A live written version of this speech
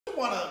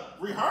want to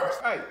rehearse?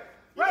 Right.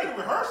 You need a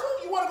rehearsal?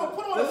 You want to go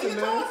put on a Listen,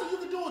 leotard man. so you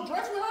can do a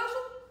dress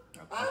rehearsal?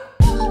 Huh?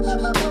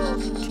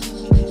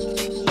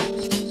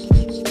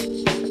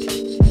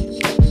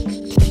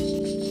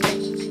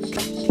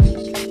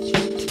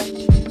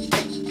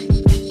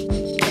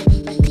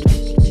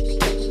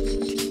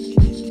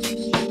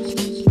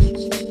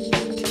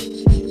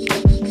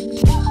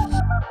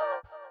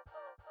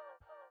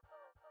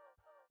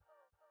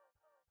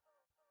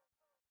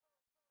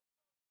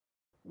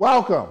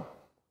 Welcome.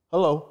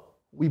 Hello.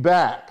 We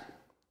back.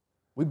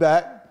 We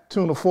back.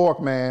 Tuna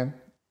Fork, man.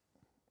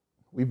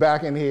 We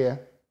back in here.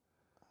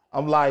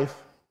 I'm Life.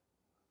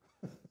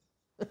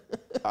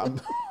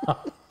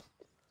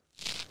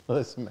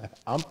 Listen, man.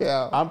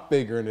 Yeah. I'm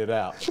figuring it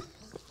out.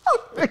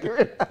 Figure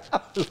it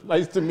out.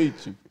 Nice to meet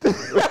you.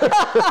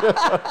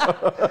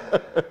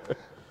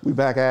 We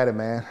back at it,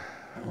 man.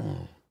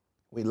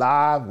 We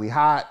live, we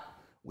hot,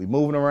 we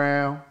moving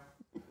around,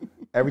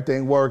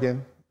 everything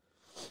working,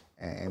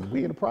 and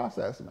we in the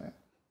process, man.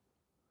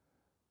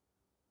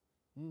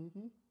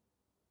 Mm-hmm.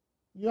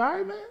 You all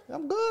right, man?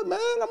 I'm good, man.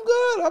 I'm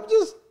good. I'm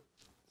just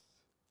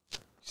you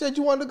said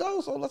you wanted to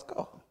go, so let's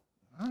go.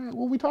 All right,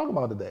 what we talking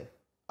about today?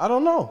 I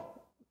don't know.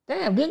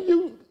 Damn,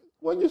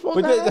 wasn't you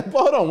supposed But to have?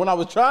 hold on. When I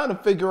was trying to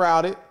figure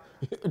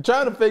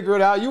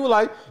it out, you were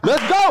like,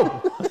 "Let's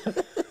go."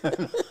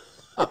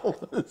 I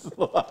was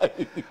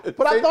like,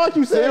 But I thought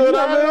you said you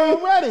had it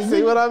already.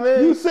 See what I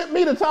mean? You sent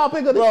me the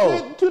topic of the Bro.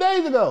 shit 2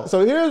 days ago.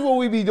 So here's what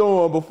we be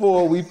doing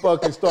before we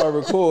fucking start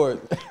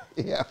recording.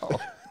 Yeah.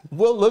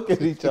 We'll look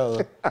at each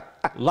other.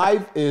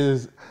 Life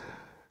is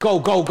go,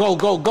 go, go,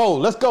 go, go.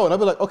 Let's go. And I'll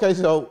be like, okay,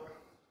 so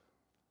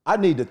I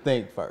need to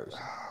think first.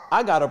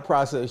 I got to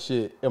process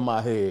shit in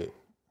my head.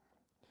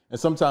 And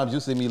sometimes you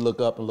see me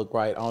look up and look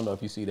right. I don't know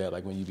if you see that,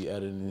 like when you be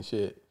editing and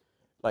shit.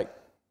 Like,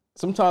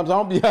 sometimes I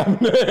don't be having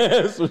the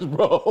answers,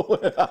 bro.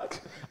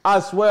 I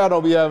swear I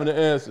don't be having the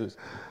answers.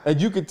 And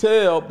you can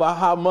tell by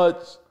how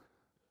much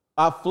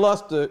I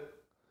fluster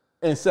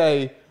and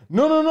say,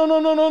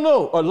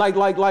 no. Or like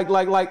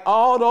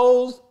all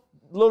those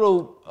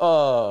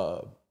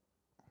little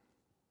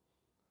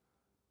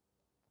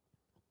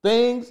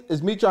things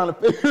is me trying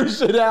to figure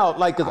shit out.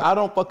 Like, cause I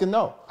don't fucking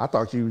know. I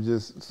thought you were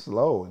just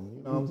slow, and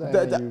you know what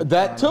I'm saying?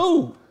 That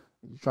too.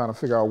 You're trying to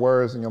figure out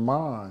words in your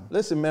mind.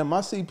 Listen, man, my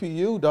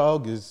CPU,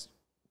 dog, is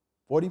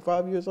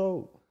 45 years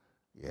old.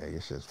 Yeah, your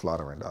shit's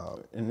fluttering,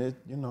 dog. And it,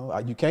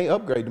 you can't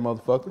upgrade the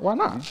motherfucker. Why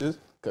not? You just,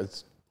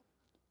 cause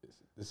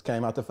this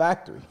came out the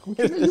factory. You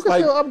can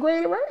still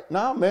upgrade it, right?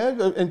 Nah,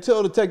 man,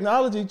 until the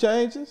technology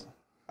changes,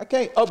 I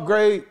can't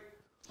upgrade.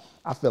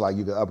 I feel like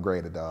you can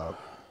upgrade it, dog.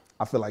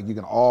 I feel like you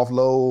can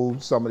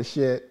offload some of the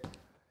shit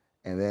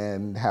and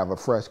then have a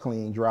fresh,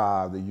 clean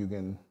drive that you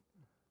can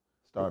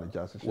start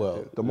adjusting shit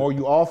to. The more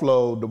you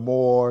offload, the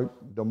more,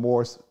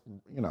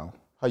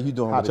 How you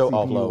doing how with the your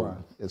CPU offload?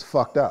 run. It's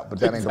fucked up, but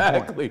that ain't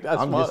the point.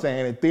 That's I'm just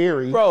saying in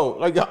theory. Bro,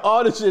 like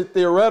all this shit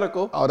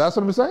theoretical. Oh, that's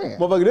what I'm saying.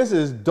 Motherfucker, this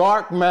is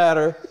dark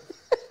matter.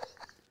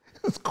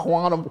 It's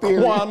quantum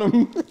theory.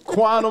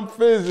 Quantum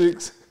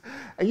physics.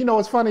 And you know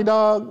what's funny,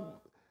 dog?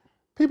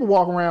 People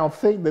walk around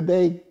think that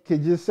they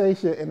could just say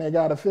shit and they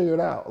gotta figure it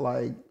out.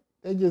 Like,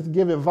 they just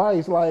give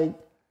advice like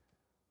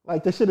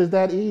the shit is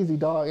that easy,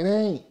 dog. It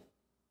ain't.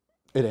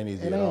 It ain't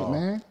easy It at ain't, all.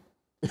 man.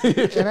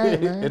 It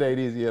ain't, man. It ain't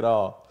easy at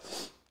all.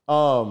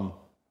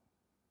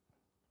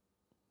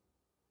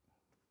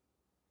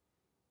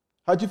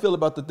 How'd you feel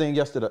about the thing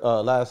yesterday,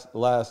 last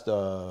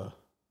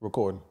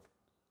recording?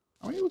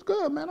 I mean, it was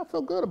good, man. I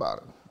felt good about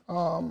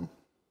it.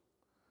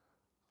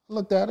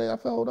 Looked at it. I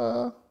felt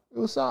it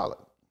was solid.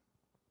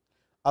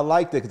 I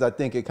liked it because I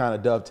think it kind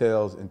of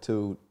dovetails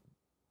into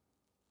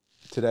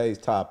today's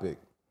topic,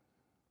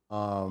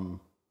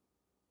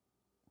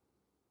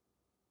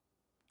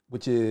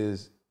 which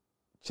is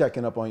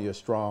checking up on your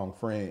strong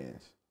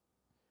friends.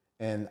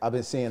 And I've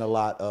been seeing a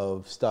lot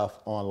of stuff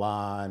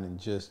online and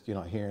just,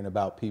 hearing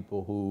about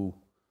people who,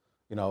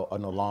 are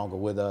no longer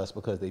with us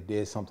because they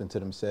did something to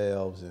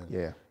themselves. And,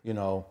 Yeah.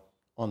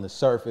 On the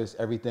surface,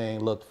 everything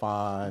looked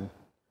fine,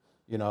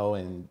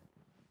 and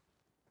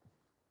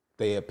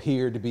they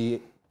appeared to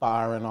be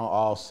firing on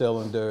all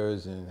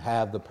cylinders and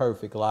have the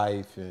perfect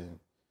life and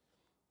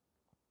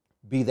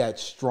be that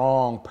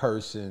strong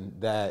person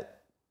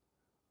that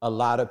a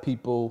lot of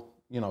people,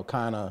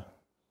 kind of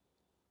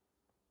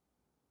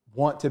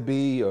want to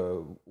be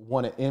or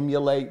want to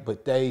emulate,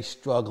 but they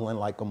struggling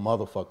like a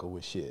motherfucker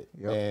with shit.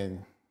 Yep.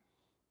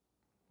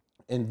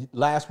 And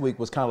last week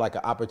was kind of like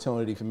an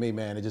opportunity for me,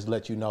 man, to just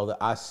let you know that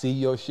I see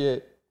your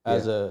shit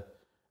as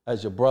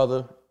your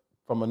brother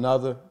from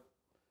another,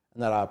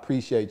 and that I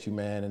appreciate you,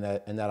 man,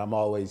 and that I'm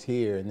always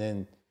here. And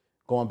then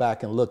going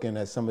back and looking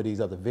at some of these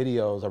other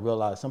videos, I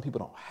realized some people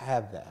don't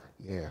have that.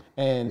 Yeah.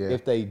 And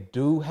if they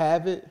do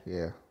have it,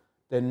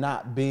 they're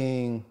not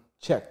being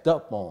checked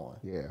up on.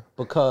 Yeah.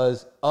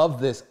 Because of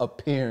this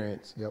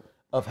appearance Yep.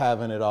 of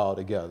having it all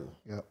together.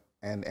 Yep.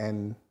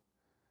 And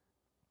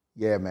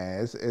yeah,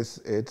 man,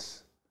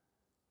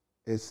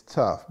 it's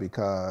tough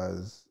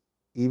because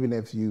even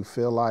if you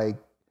feel like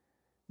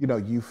you know,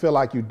 you feel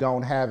like you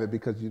don't have it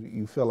because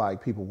you feel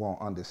like people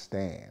won't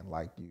understand.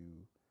 Like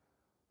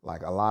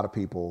a lot of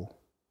people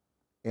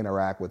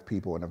interact with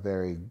people in a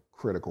very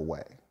critical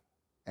way.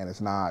 And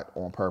it's not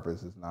on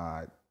purpose. It's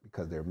not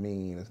because they're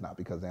mean. It's not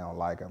because they don't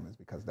like them. It's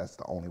because that's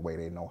the only way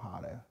they know how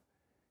to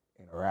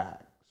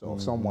interact. So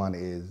if someone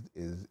is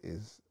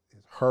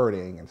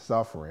hurting and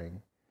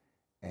suffering,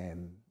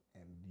 and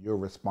your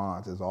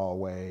response is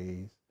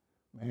always,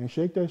 man,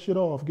 shake that shit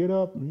off, get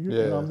up, you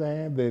know what I'm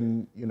saying?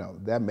 Then, you know,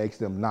 that makes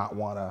them not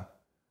want to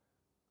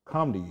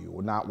come to you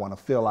or not want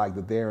to feel like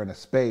that they're in a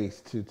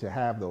space to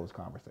have those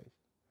conversations.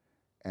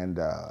 And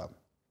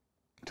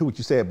to what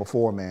you said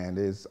before, man,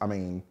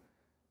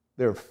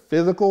 there are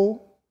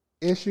physical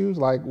issues,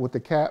 like with the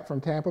cat from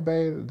Tampa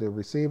Bay, the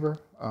receiver.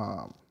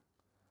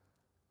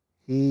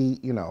 He,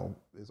 you know,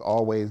 is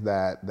always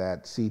that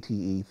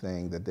CTE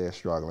thing that they're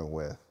struggling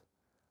with,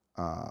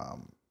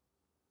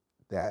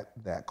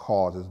 that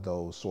causes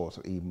those sorts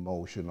of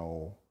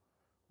emotional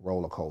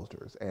roller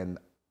coasters. And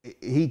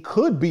he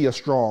could be a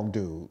strong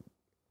dude,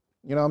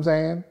 you know what I'm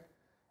saying?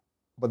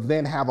 But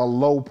then have a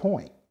low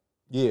point.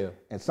 Yeah.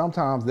 And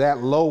sometimes that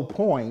low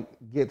point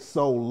gets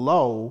so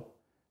low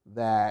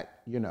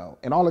that, you know,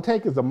 and all it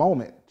takes is a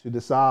moment to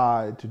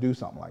decide to do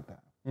something like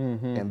that.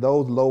 And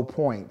those low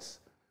points,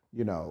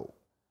 you know,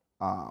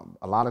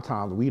 a lot of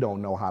times we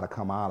don't know how to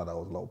come out of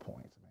those low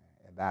points,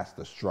 man. And that's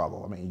the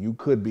struggle. I mean, you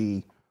could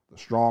be the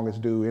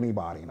strongest dude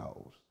anybody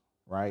knows,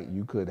 right?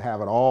 You could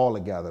have it all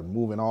together,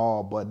 moving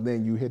all, but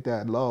then you hit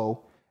that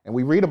low. And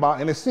we read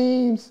about, and it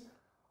seems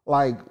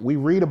like we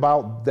read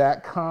about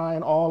that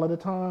kind all of the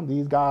time.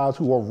 These guys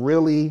who are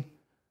really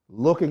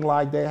looking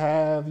like they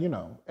have, you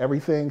know,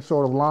 everything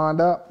sort of lined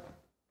up.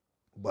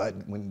 But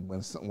when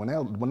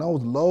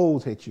those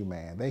lows hit you,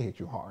 man, they hit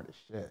you hard as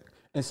shit.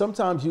 And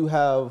sometimes you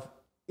have,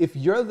 if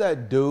you're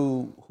that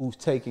dude who's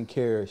taking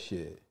care of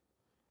shit,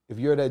 if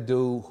you're that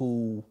dude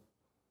who,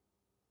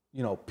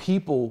 you know,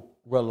 people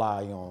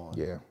rely on,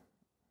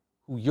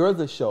 who you're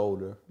the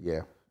shoulder,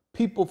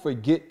 people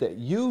forget that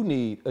you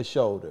need a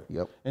shoulder.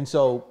 And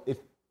so if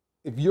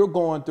you're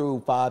going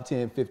through 5,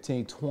 10,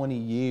 15, 20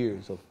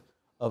 years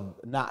of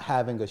not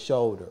having a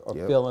shoulder or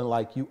feeling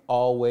like you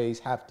always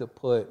have to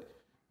put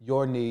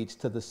your needs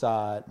to the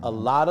side, a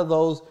lot of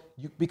those,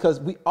 because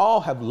we all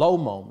have low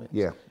moments.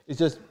 It's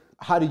just,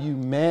 how do you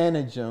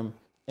manage them,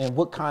 and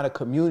what kind of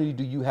community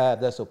do you have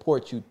that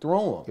supports you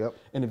through them?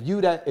 And if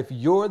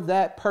you're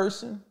that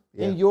person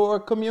in your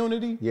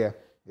community,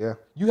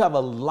 you have a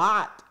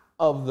lot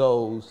of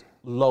those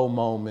low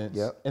moments.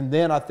 And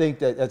then I think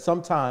that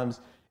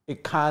sometimes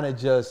it kind of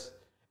just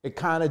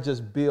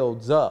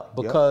builds up,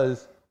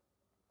 because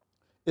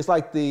it's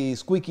like the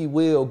squeaky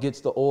wheel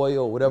gets the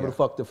oil, whatever the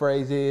fuck the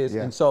phrase is.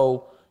 And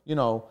so, you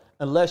know,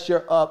 unless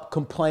you're up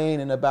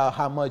complaining about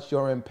how much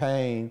you're in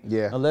pain,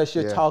 unless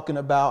you're talking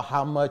about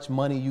how much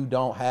money you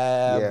don't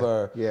have,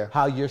 or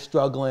how you're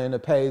struggling to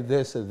pay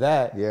this or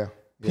that,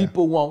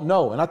 people won't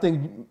know. And I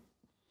think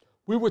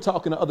we were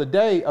talking the other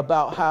day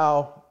about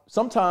how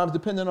sometimes,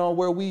 depending on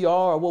where we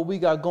are or what we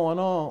got going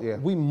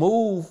on,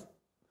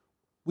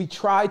 we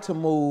try to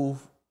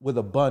move with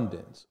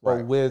abundance,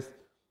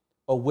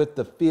 or with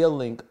the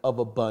feeling of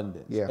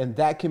abundance. And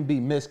that can be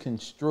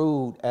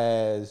misconstrued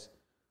as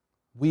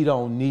we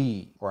don't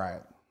need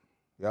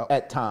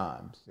at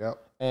times.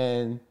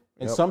 And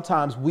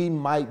sometimes we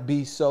might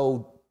be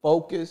so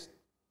focused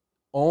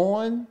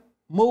on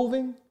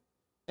moving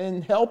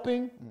and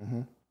helping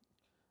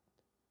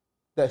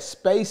that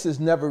space is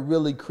never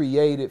really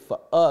created for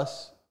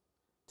us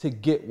to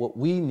get what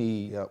we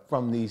need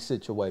from these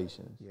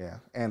situations.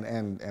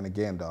 And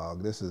again,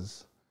 dog, this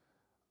is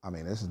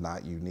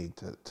not unique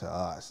to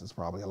us. It's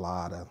probably a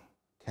lot of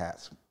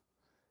cats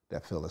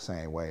that feel the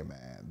same way,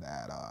 man,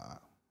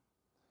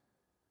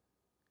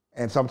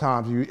 and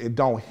sometimes it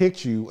don't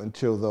hit you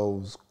until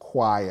those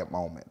quiet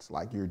moments.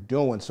 Like, you're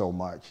doing so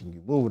much and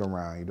you're moving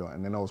around,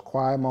 and in those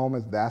quiet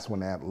moments, that's when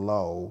that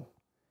low,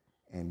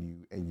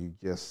 and you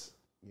just,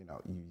 you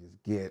know, you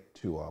just get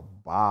to a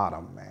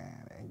bottom,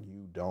 man, and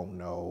you don't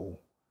know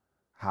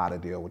how to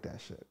deal with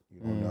that shit. You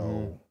don't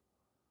know,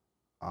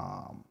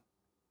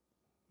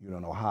 you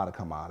don't know how to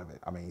come out of it.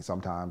 I mean,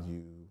 sometimes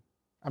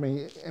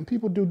and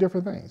people do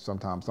different things.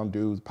 Sometimes some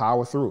dudes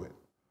power through it.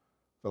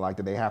 Feel like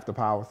that they have to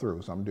power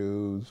through. Some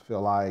dudes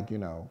feel like, you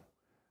know,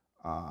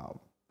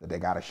 that they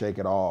got to shake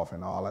it off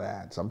and all of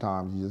that.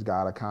 Sometimes you just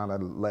got to kind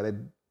of let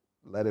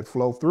it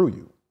flow through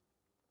you.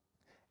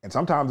 And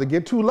sometimes it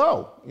get too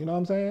low, you know what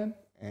I'm saying?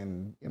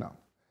 And, you know,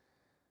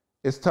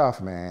 it's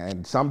tough, man.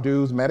 And some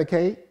dudes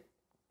medicate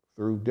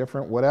through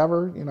different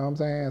whatever, you know what I'm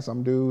saying?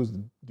 Some dudes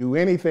do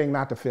anything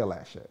not to feel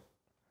that shit.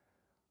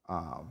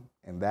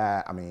 And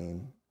that, I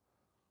mean,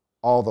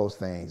 all those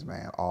things,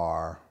 man,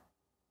 are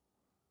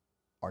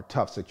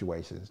tough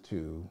situations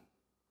to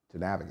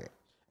navigate.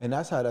 And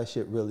that's how that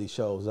shit really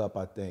shows up,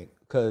 I think,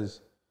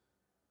 because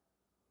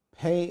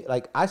pain,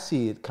 like, I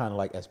see it kind of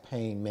like as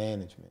pain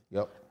management.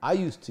 I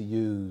used to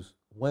use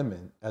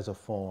women as a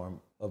form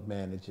of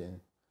managing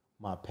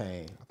my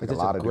pain. I think a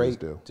lot of dudes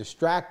do.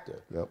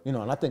 Distractor. You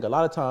know, and I think a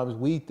lot of times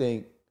we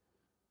think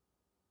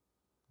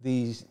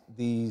these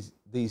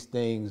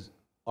things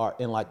are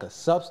in like a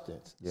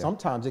substance. Yeah.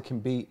 Sometimes it can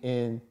be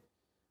in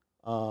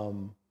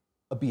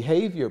a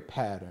behavior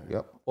pattern,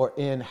 Yep. or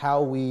in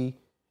how we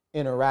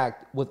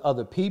interact with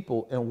other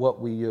people and what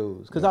we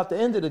use. Because at the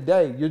end of the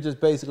day, you're just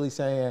basically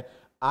saying,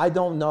 I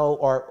don't know,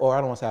 or I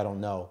don't want to say I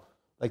don't know.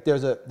 Like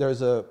there's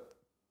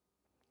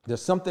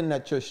something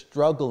that you're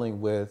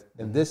struggling with,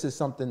 and this is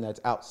something that's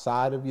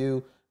outside of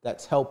you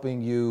that's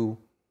helping you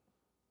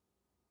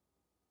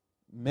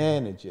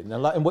manage it.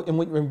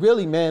 And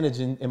really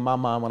managing, in my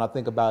mind, when I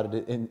think about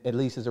it, and at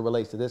least as it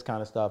relates to this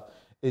kind of stuff,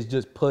 is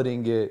just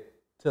putting it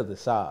to the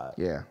side.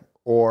 Yeah.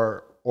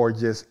 Or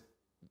just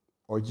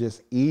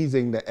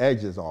easing the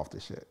edges off the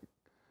shit.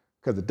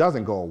 Because it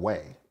doesn't go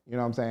away. You know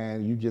what I'm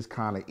saying? You just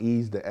kind of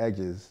ease the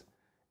edges.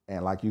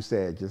 And like you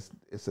said, just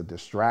it's a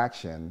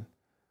distraction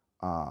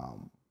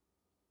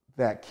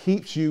that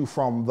keeps you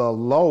from the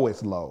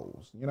lowest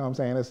lows. You know what I'm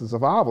saying? It's a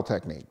survival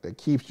technique that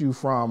keeps you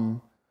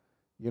from,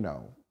 you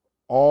know,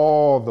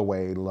 all the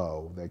way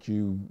low, that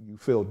you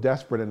feel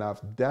desperate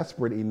enough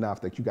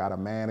that you got to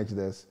manage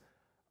this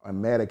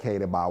and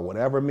medicate it by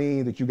whatever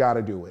means that you got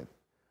to do it.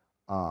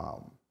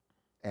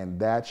 And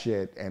that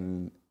shit,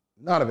 and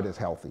none of it is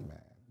healthy,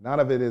 man. None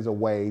of it is a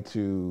way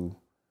to,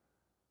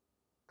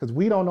 because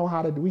we don't know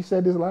how to, we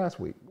said this last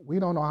week, we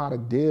don't know how to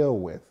deal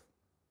with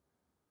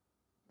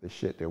the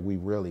shit that we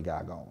really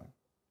got going.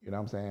 You know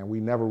what I'm saying? We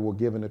never were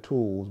given the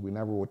tools, we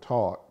never were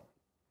taught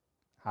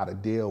how to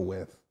deal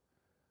with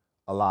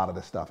a lot of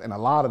the stuff. And a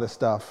lot of the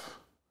stuff,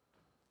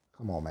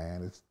 come on,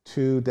 man, it's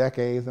 2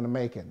 decades in the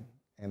making,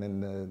 and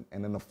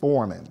in the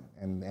forming,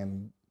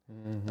 and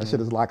that shit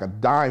is like a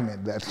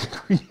diamond that's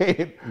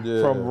created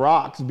from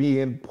rocks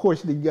being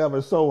pushed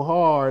together so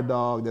hard,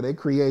 dog, that it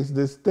creates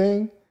this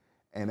thing.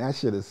 And that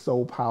shit is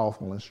so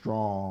powerful and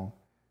strong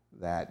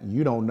that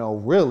you don't know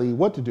really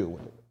what to do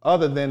with it,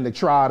 other than to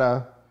try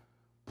to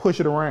push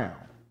it around.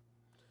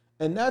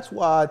 And that's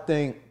why I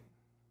think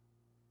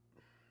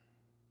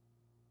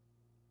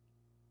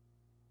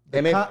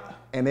it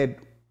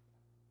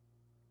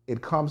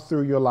comes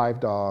through your life,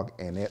 dog,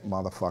 and it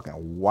motherfucking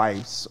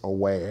wipes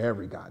away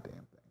every goddamn thing.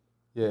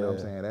 Yeah. You know what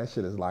I'm saying? That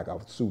shit is like a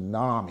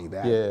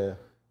tsunami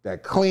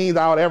that cleans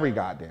out every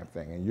goddamn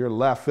thing, and you're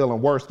left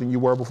feeling worse than you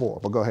were before.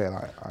 But go ahead,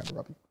 I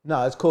interrupt you.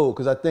 No, it's cool,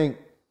 because I think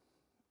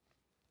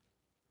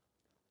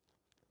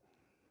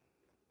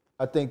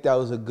that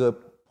was a good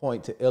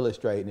point to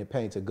illustrate, and it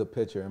paints a good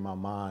picture in my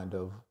mind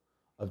of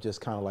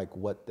just kind of like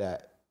what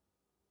that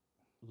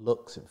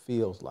looks and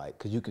feels like,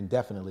 because you can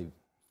definitely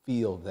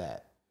feel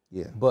that.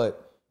 Yeah.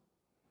 But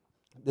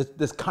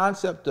this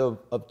concept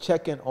of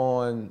checking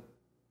on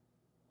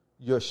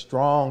your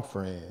strong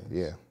friends,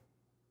 yeah,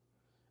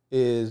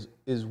 is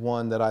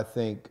one that I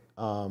think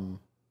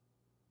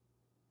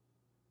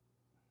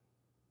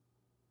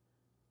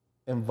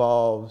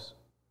involves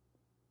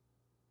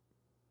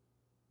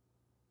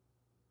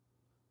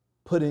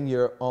putting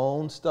your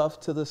own stuff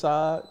to the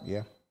side.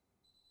 Yeah.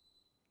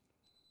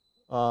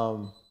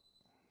 Let me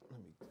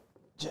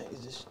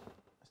change this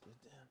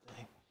damn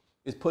thing.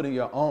 It's putting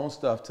your own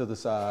stuff to the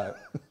side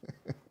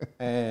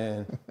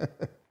and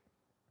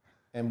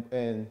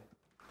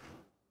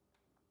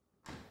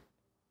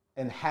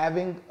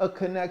having a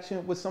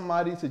connection with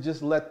somebody to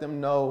just let them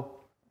know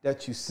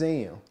that you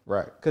see them.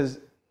 Right. Because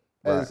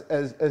as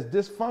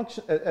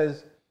dysfunction,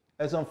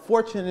 as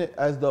unfortunate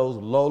as those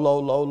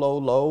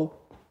low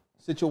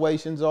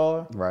situations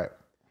are, right,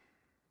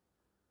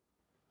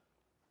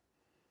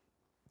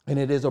 and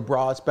it is a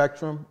broad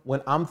spectrum,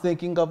 when I'm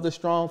thinking of the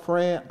strong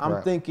friend,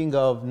 I'm thinking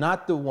of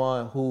not the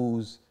one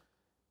who's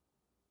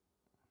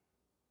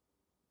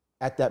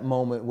at that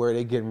moment where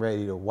they're getting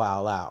ready to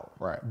wild out,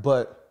 right,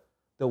 but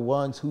the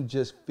ones who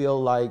just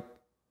feel like,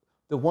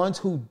 the ones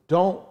who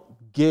don't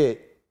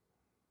get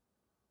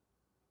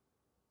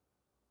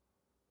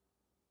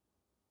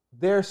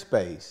their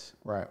space.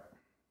 right.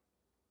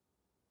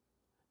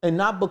 And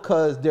not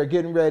because they're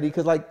getting ready,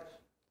 because like,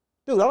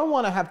 dude, I don't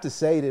want to have to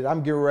say that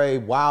I'm getting ready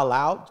to wild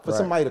out for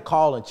somebody to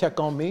call and check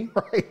on me.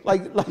 Right.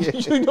 Like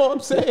you know what I'm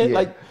saying?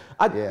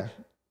 Yeah.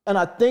 And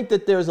I think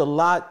that there's a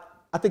lot,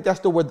 I think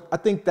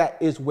that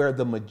is where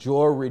the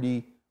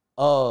majority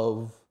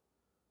of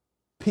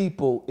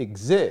people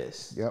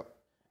exist. Yep.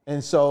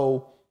 And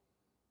so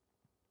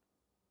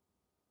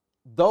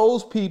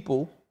those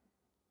people,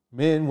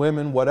 men,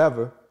 women,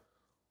 whatever,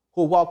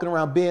 who are walking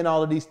around being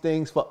all of these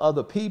things for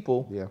other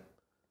people, yeah,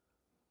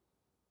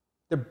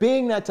 they're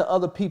being that to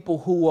other people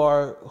who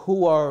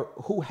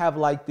have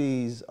like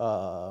these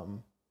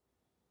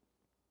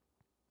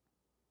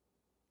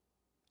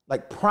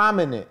like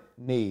prominent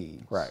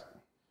needs. right.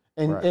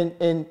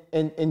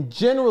 And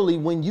generally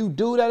when you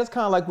do that, it's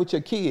kind of like with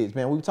your kids,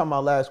 man. We were talking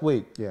about last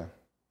week. Yeah.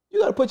 You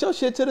got to put your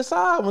shit to the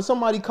side when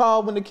somebody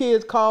call, when the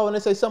kids call and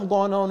they say something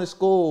going on in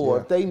school,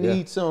 or if they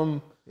need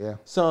some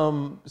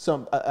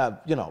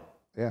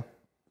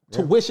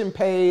tuition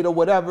paid or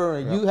whatever,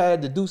 and you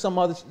had to do some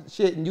other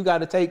shit, and you got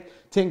to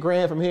take 10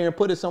 grand from here and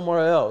put it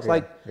somewhere else.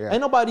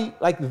 Ain't nobody,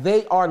 like,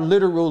 they are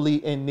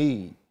literally in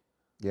need.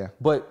 Yeah.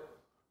 But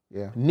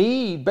Yeah.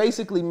 Need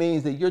basically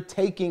means that you're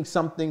taking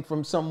something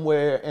from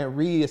somewhere and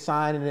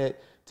reassigning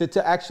it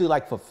to actually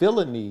like fulfill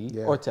a need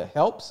or to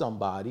help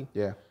somebody.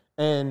 Yeah.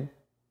 And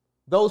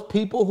those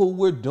people who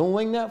we're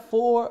doing that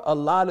for, a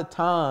lot of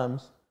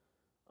times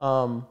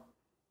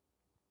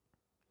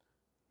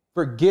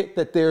forget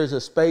that there's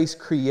a space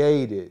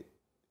created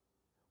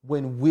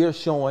when we're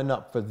showing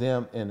up for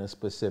them in a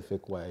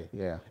specific way.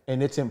 Yeah.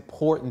 And it's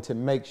important to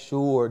make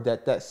sure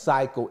that that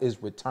cycle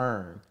is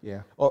returned.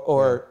 Yeah.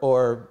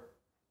 Or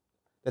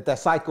that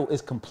cycle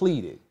is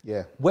completed.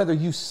 Yeah. Whether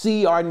you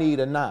see our need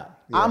or not.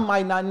 Yeah. I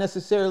might not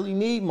necessarily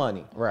need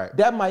money. Right.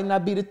 That might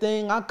not be the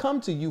thing I come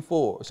to you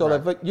for. So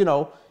that, you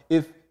know,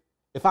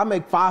 if I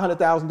make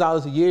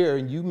 $500,000 a year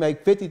and you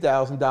make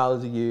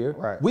 $50,000 a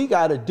year, we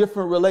got a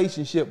different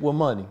relationship with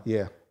money.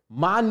 Yeah.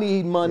 My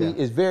need money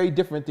is very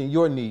different than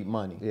your need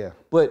money. Yeah.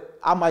 But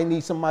I might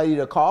need somebody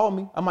to call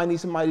me. I might need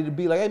somebody to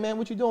be like, hey man,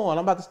 what you doing? I'm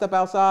about to step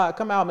outside.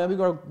 Come out, man. We're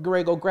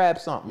gonna go grab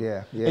something.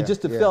 Yeah. Yeah. And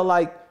just to feel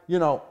like, you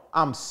know,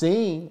 I'm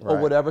seen or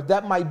whatever,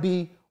 that might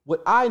be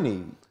what I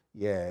need.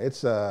 Yeah,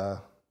 it's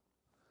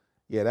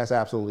that's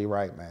absolutely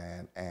right,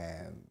 man.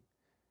 And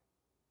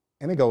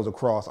it goes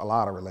across a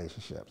lot of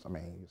relationships. I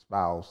mean, your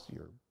spouse,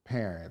 your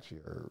parents,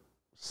 your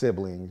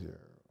siblings, your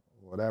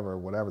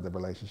whatever the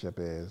relationship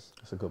is.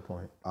 That's a good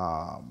point.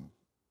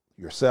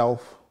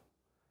 Yourself,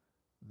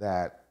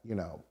 that, you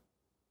know,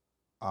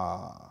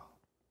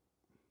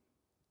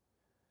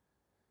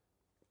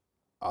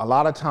 a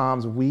lot of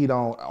times we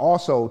don't,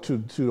 also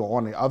to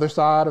on the other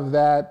side of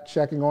that,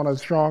 checking on a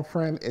strong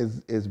friend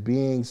is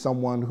being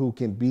someone who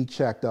can be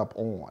checked up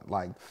on,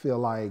 like feel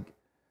like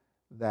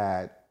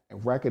that,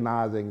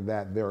 recognizing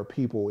that there are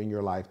people in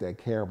your life that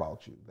care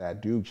about you,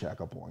 that do check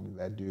up on you,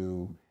 that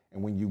do.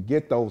 And when you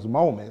get those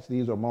moments,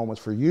 these are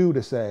moments for you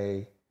to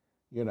say,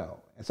 you know,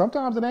 and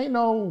sometimes it ain't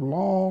no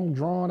long,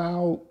 drawn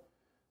out,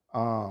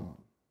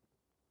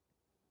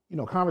 you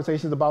know,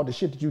 conversations about the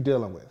shit that you're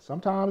dealing with.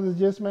 Sometimes it's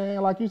just,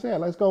 man, like you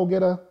said, let's go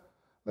get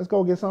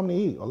something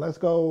to eat, or let's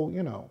go,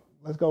 you know,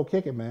 let's go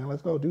kick it, man.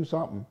 Let's go do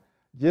something.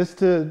 Just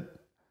to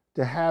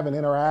have an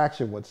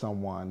interaction with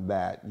someone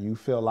that you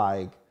feel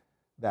like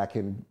that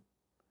can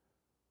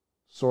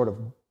sort of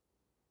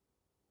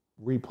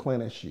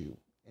replenish you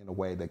in a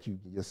way that you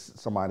just,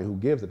 somebody who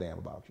gives a damn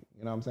about you.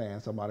 You know what I'm saying?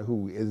 Somebody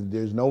who is,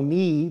 there's no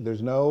need,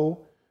 you're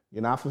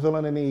not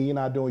fulfilling a need, you're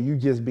not doing, you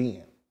just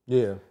being.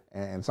 Yeah.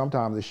 And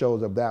sometimes it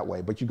shows up that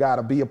way, but you got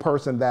to be a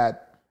person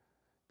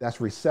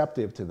that's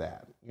receptive to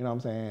that. You know what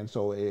I'm saying?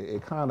 So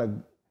it kind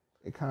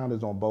of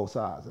is on both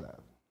sides of that.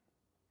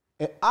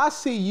 And I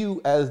see you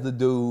as the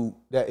dude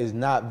that is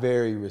not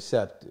very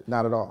receptive.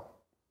 Not at all.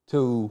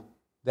 To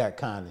that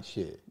kind of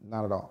shit.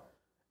 Not at all.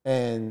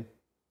 And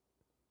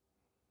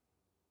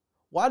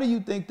why do you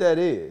think that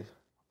is?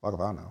 Fuck if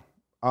I know.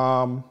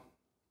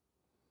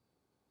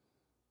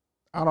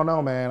 I don't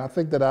know, man. I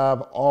think that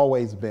I've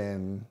always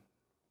been.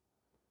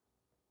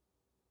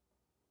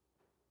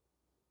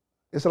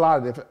 It's a lot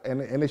of different,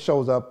 and it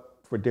shows up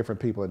for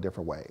different people in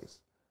different ways.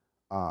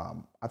 I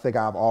think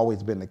I've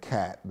always been the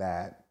cat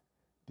that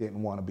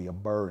didn't want to be a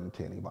burden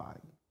to anybody.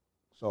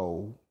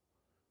 So,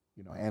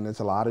 you know, and it's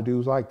a lot of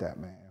dudes like that,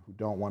 man, who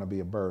don't want to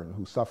be a burden,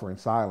 who suffer in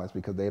silence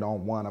because they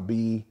don't want to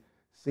be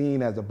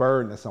seen as a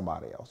burden to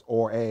somebody else,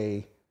 or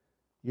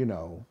you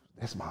know,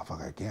 this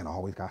motherfucker again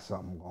always got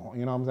something going.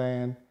 You know what I'm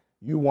saying?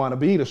 You want to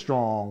be the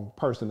strong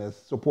person that's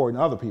supporting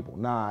other people,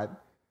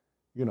 not,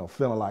 you know,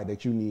 feeling like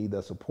that you need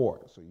the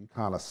support. So you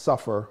kind of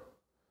suffer,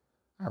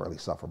 not really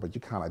suffer, but you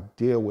kind of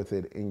deal with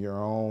it in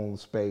your own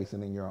space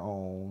and in your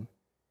own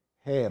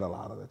head a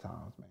lot of the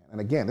times, man.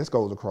 And again, this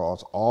goes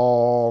across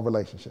all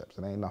relationships.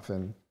 It ain't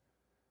nothing,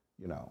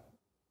 you know,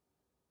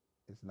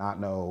 it's not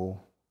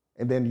no,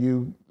 and then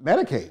you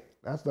medicate.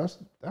 That's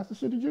the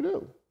shit that you do.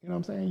 You know what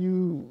I'm saying?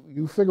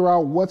 You figure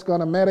out what's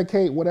gonna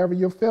medicate whatever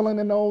you're feeling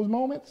in those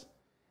moments,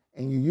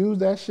 and you use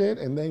that shit,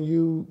 and then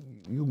you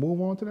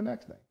move on to the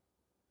next thing.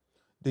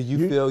 Do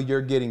you feel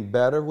you're getting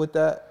better with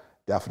that?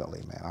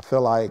 Definitely, man. I feel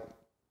like,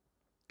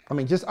 I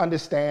mean, just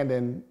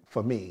understanding,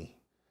 for me,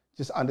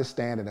 just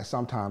understanding that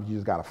sometimes you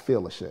just gotta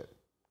feel the shit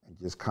and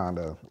just kind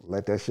of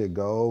let that shit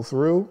go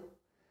through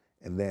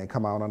and then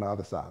come out on the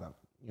other side of it.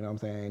 You know what I'm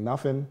saying?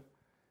 Nothing,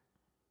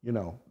 you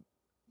know,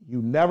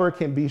 you never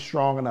can be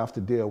strong enough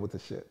to deal with the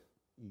shit.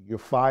 You're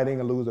fighting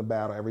a losing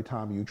battle every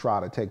time you try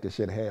to take the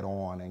shit head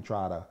on and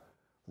try to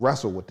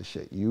wrestle with the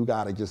shit. You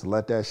gotta just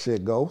let that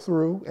shit go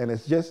through, and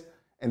it's just,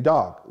 and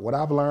dog, what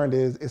I've learned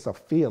is it's a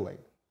feeling.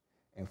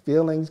 And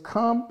feelings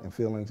come and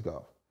feelings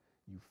go.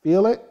 You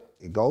feel it,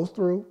 it goes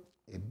through,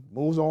 it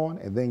moves on,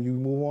 and then you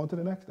move on to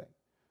the next thing.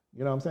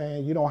 You know what I'm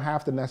saying? You don't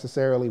have to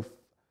necessarily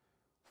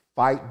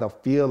fight the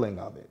feeling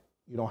of it.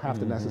 You don't have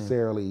to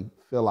necessarily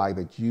feel like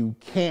that you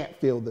can't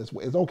feel this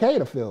way. It's okay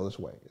to feel this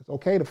way. It's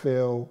okay to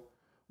feel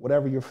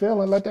whatever you're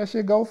feeling, let that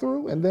shit go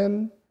through, and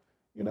then,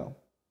 you know,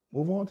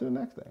 move on to the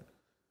next thing.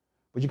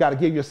 But you got to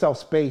give yourself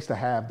space to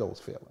have those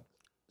feelings.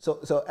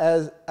 So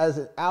as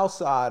an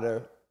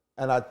outsider,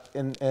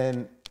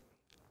 and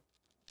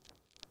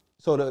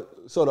So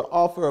to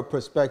offer a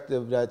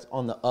perspective that's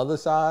on the other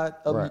side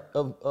of Right.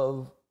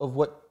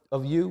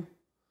 of you,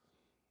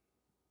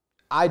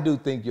 I do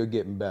think you're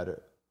getting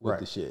better with Right.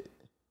 the shit.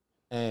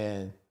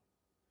 And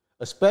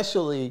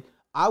especially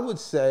I would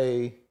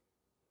say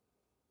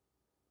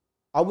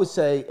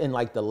in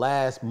like the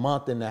last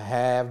month and a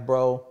half,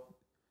 bro,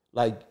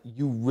 like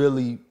you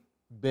really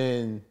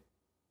been.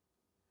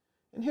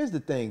 And here's the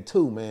thing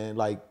too, man,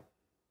 like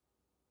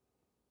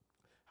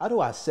how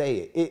do I say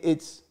it?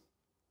 It's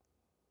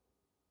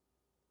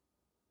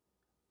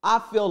I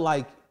feel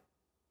like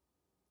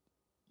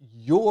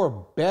you're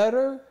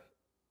better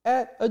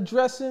at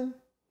addressing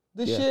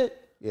the Yeah. shit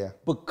Yeah.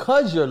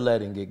 because you're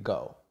letting it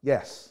go.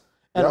 Yes.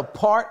 And Yep. a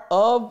part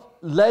of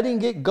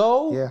letting it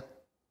go, Yeah.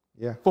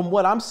 Yeah. from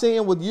what I'm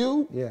seeing with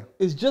you, Yeah.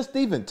 is just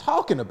even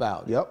talking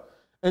about it. Yep.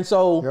 And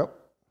so Yep.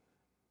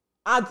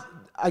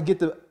 I get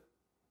the,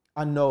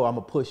 I know I'm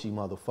a pushy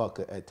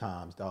motherfucker at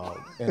times, dog.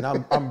 And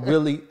I'm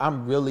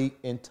really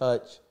in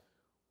touch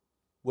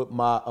with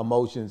my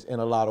emotions in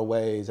a lot of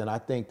ways. And I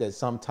think that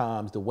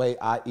sometimes the way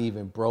I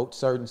even broach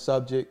certain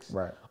subjects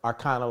Right. are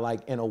kind of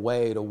like in a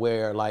way to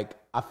where like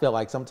I feel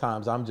like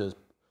sometimes I'm just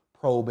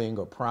probing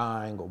or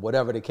prying or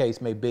whatever the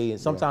case may be.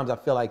 And sometimes I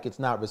feel like it's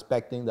not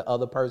respecting the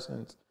other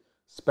person's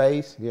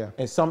space. Yeah.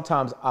 And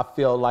sometimes I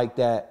feel like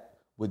that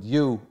with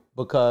you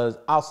because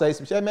I'll say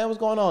some shit, "Hey, man, what's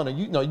going on?" And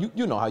you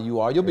know how you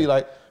are. You'll be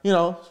like, you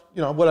know,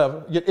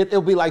 whatever.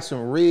 It'll be like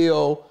some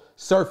real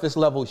surface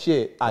level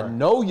shit. I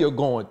know you're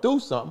going through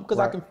something because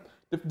I Right.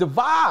 can. The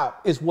vibe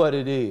is what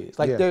it is.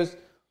 Like Yeah. there's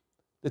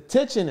the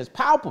tension is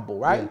palpable,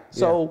 right? Yeah.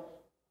 So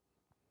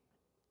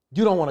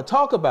you don't want to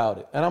talk about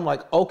it, and I'm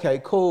like, okay,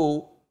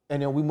 cool,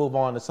 and then we move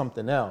on to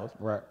something else.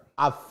 Right.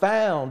 I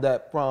found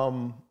that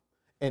from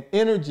an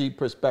energy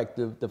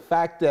perspective, the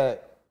fact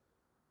that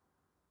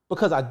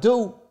because I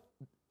do,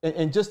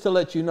 and just to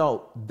let you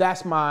know,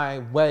 that's my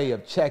way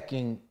of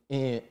checking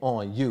in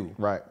on you.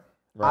 Right.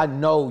 I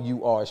know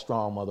you are a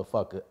strong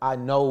motherfucker. I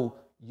know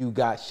you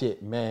got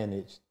shit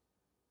managed.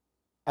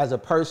 As a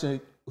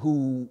person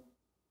who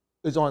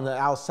is on the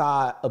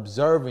outside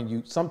observing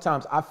you,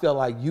 sometimes I feel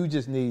like you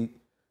just need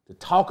to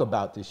talk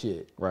about the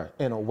shit Right.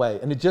 in a way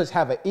and to just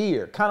have an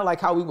ear. Kind of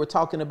like how we were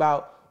talking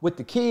about with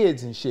the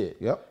kids and shit.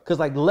 Yep. Because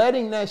like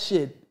letting that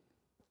shit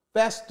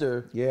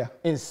fester Yeah.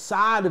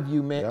 inside of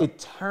you, man, Yep. it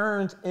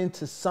turns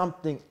into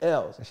something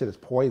else. That shit is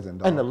poison,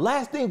 dog. And the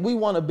last thing we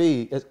want to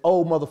be as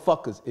old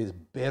motherfuckers is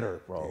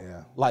bitter, bro.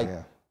 yeah. Like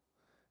yeah.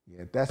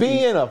 That's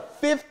being a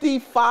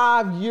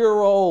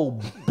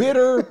 55-year-old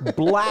bitter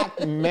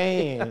black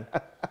man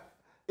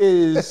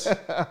is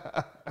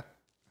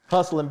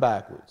hustling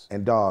backwards.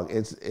 And dog,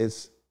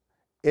 it's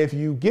if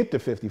you get to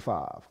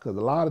 55, because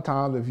a lot of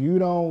times if you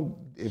don't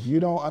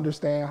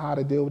understand how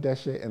to deal with that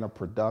shit in a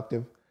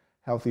productive,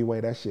 healthy way,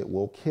 that shit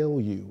will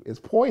kill you. It's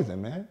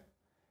poison, man.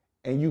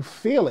 And you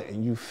feel it,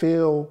 and you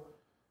feel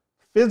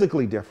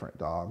physically different,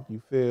 dog. You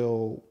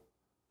feel,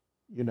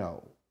 you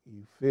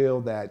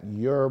feel that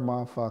your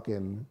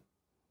motherfucking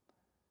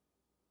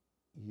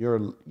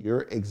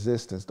your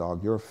existence,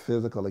 dog, your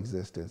physical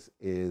existence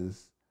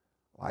is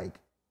like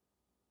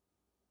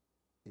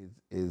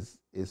is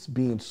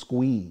being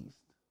squeezed.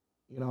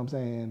 You know what I'm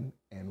saying?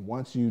 And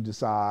once you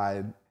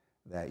decide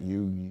that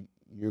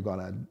you're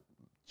gonna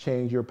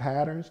change your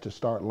patterns to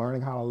start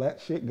learning how to let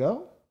shit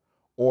go,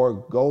 or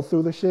go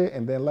through the shit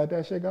and then let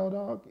that shit go,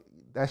 dog,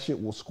 that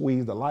shit will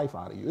squeeze the life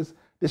out of you.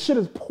 This shit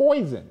is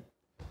poison.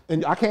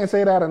 And I can't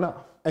say that enough.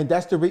 And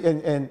that's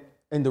the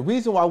and the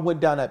reason why I went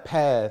down that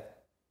path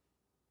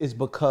is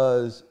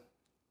because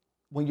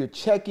when you're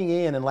checking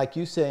in and like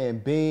you saying,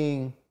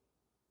 being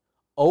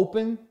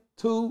open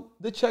to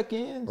the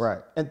check-ins. Right.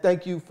 And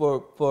thank you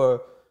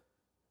for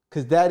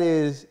because that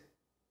is,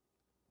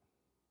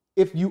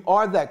 if you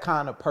are that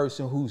kind of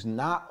person who's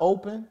not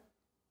open,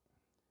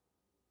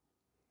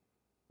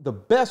 the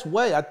best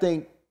way, I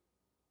think,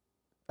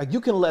 like you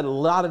can let a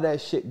lot of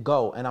that shit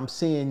go. And I'm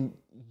seeing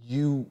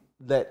you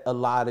let a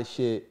lot of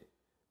shit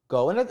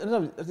go. And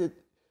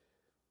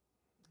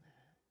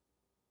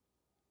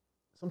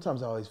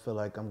sometimes I always feel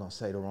like I'm gonna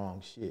say the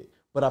wrong shit.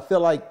 But I feel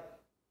like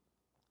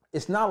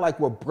it's not like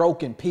we're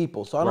broken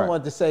people. So I don't Right.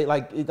 want to say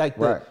like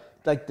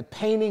the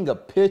painting a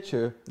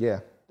picture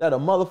that a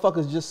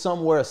motherfucker's just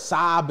somewhere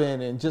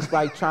sobbing and just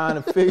like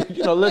trying to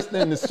figure,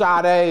 listening to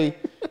Sade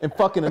and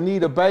fucking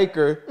Anita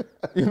Baker,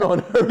 and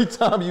every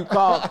time you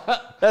call,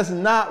 that's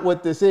not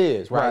what this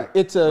is, right?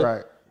 It's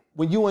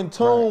when you in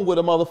tune with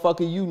a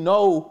motherfucker, you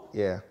know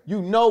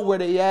where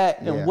they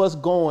at and what's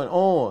going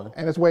on.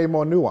 And it's way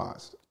more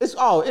nuanced. It's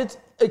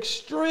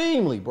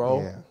extremely,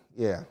 bro.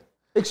 Yeah.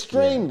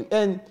 Extremely.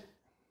 And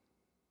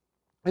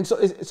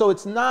so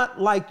it's not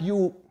like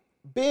you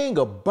being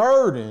a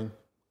burden.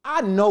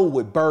 I know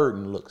what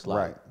burden looks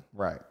like.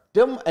 Right.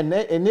 And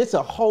it's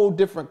a whole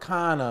different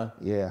kind of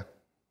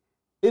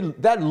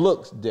that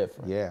looks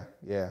different.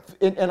 Yeah.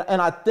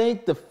 And I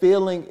think the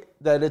feeling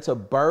that it's a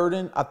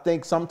burden, I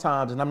think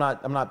sometimes, and I'm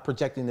not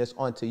projecting this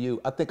onto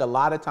you, I think a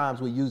lot of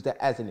times we use that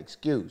as an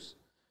excuse.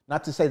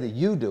 Not to say that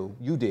you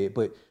did,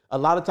 but a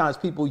lot of times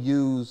people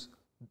use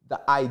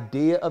the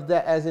idea of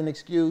that as an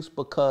excuse,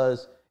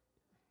 because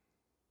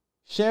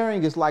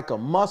sharing is like a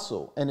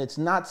muscle, and it's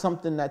not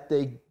something that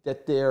they're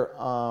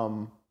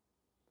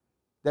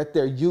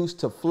used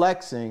to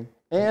flexing,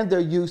 and they're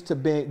used to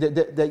being.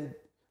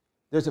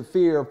 There's a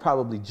fear of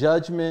probably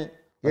judgment,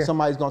 or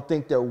somebody's gonna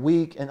think they're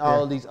weak, and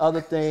all of these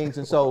other things,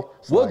 and so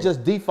we'll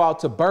just default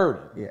to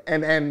burden. Yeah,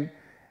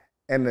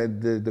 and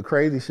the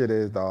crazy shit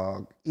is,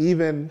 dog,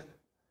 even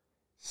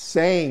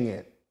saying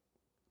it,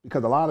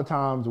 because a lot of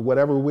times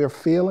whatever we're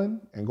feeling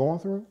and going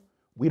through,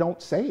 we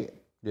don't say it.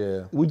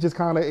 Yeah. We just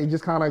kind of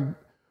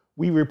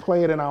we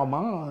replay it in our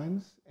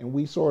minds, and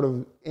we sort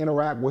of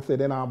interact with it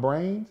in our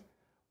brains,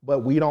 but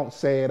we don't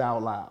say it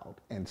out loud.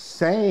 And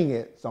saying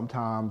it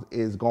sometimes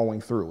is going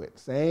through it.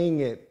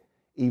 Saying it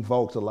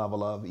evokes a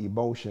level of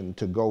emotion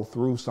to go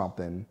through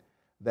something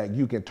that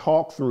you can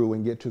talk through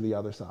and get to the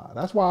other side.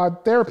 That's why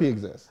therapy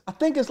exists. I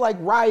think it's like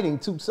writing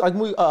too. Like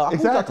who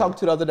was I talking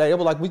to the other day? They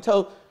were like,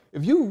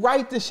 if you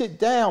write this shit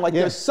down, like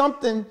there's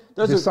something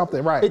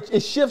right. It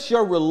shifts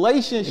your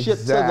relationship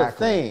to the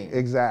thing.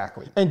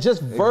 Exactly. And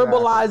just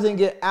verbalizing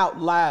it out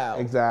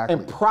loud. Exactly.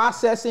 And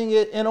processing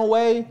it in a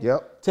way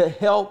to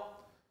help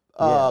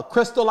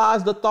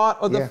crystallize the thought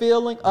or the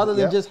feeling, other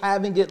than just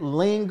having it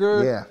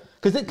linger. Yeah.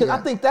 Because I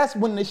think that's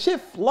when the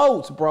shit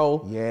floats,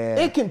 bro. Yeah.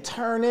 It can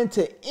turn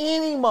into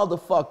any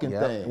motherfucking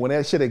thing. When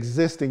that shit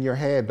exists in your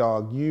head,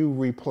 dog, you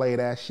replay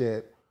that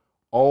shit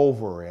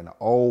over and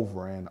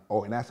over and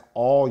over, and that's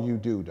all you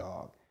do,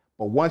 dog.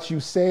 But once you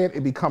say it,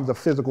 it becomes a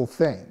physical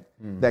thing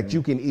that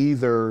you can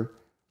either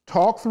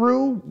talk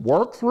through,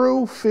 work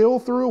through, feel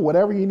through,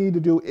 whatever you need to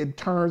do. It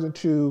turns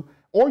into,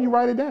 or you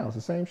write it down. It's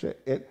the same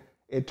shit.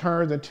 It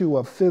turns into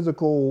a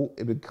physical.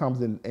 It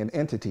becomes an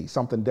entity,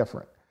 something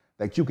different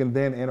that you can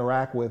then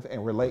interact with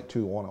and relate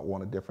to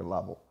on a different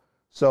level.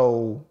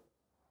 So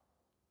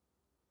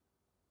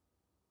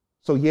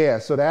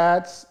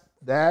that's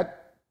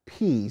that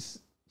piece.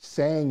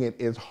 Saying it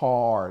is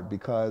hard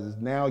because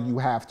now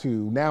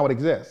it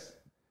exists.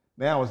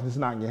 Now it's just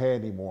not in your head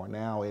anymore.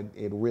 Now it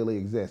really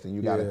exists, and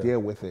you got to deal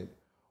with it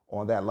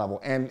on that level.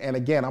 And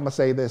again, I'm gonna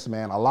say this,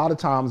 man. A lot of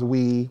times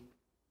the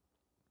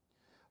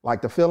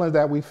feelings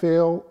that we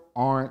feel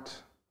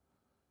aren't.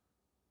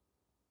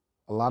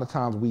 A lot of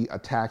times we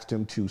attach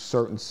them to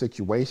certain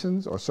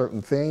situations or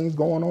certain things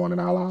going on in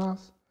our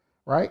lives,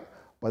 right?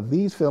 But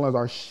these feelings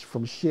are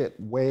from shit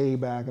way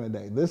back in the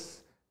day. This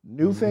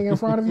new thing in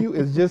front of you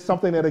is just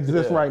something that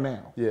exists right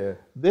now. Yeah.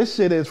 This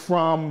shit is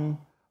from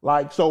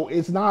so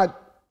it's not,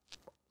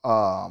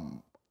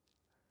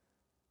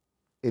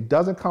 it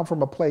doesn't come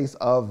from a place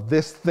of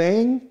this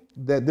thing,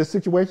 this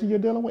situation you're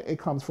dealing with. It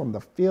comes from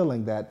the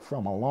feeling that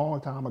from a long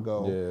time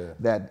ago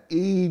that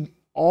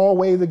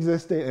always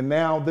existed, and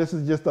now this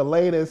is just the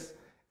latest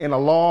in a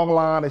long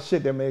line of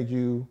shit that made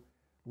you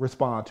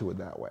respond to it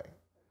that way.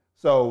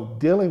 So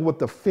dealing with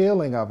the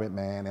feeling of it,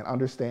 man, and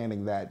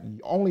understanding that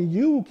only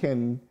you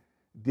can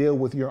deal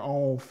with your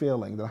own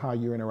feelings and how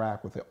you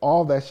interact with it.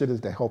 All that shit is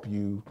to help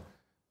you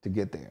to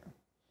get there.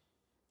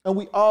 And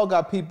we all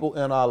got people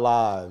in our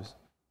lives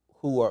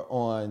who are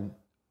on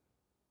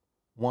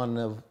one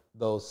of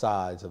those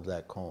sides of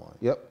that coin.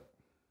 Yep.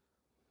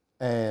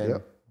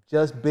 And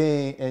just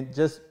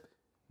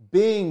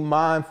being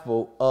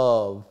mindful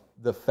of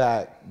the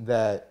fact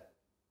that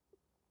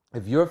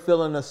if you're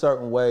feeling a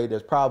certain way,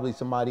 there's probably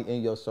somebody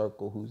in your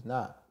circle who's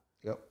not.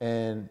 Yep.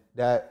 And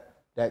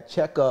that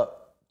check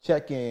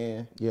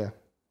in,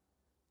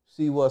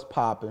 see what's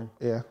popping.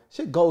 Yeah.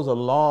 Shit goes a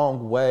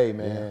long way,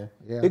 man.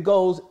 Yeah. It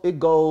goes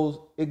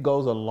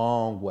a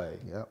long way.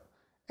 Yep.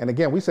 And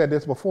again, we said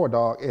this before,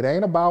 dog. It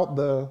ain't about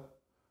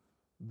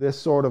this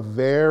sort of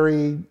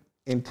very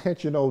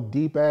intentional,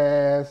 deep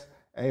ass,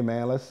 hey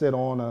man, let's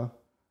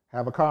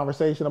have a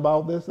conversation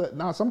about this.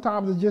 No,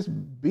 sometimes it's just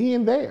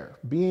being there,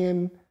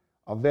 being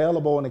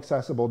available and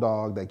accessible,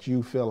 dog, that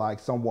you feel like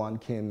someone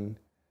can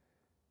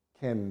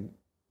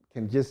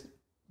just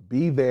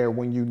be there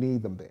when you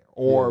need them there,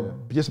 or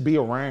just be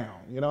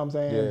around, you know what I'm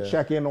saying?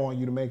 Check in on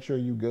you to make sure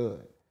you're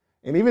good.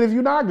 And even if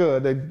you're not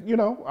good, then,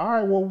 all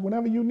right, well,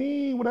 whatever you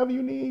need,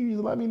 you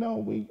just let me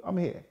know, I'm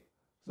here.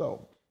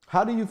 So.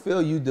 How do you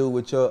feel you do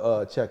with your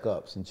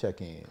checkups and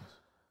check-ins?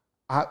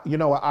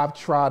 I've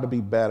tried to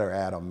be better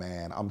at them,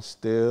 man. I'm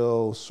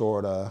still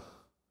sort of,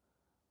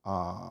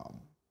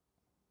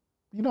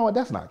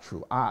 that's not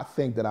true. I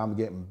think that I'm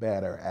getting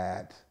better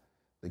at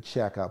the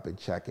checkup and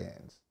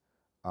check-ins.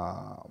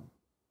 And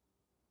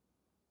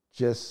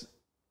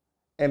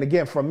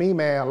again, for me,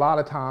 man, a lot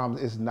of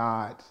times it's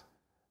not,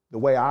 the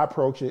way I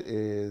approach it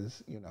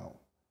is,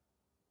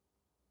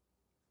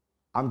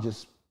 I'm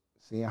just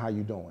seeing how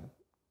you doing.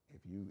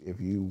 If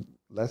you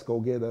let's go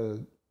get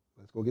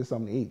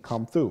something to eat.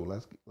 Come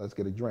through. Let's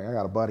get a drink. I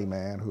got a buddy,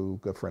 man,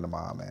 good friend of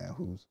mine, man,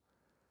 who's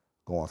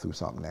going through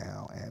something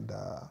now, and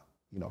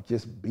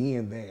just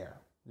being there.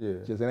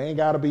 Yeah. Just it ain't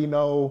got to be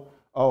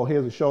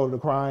here's a shoulder to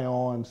cry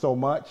on so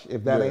much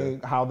if that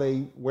ain't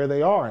where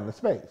they are in the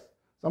space.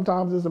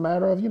 Sometimes it's a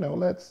matter of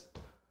let's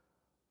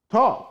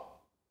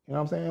talk. You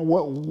know what I'm saying?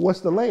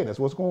 What's the latest?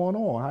 What's going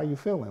on? How you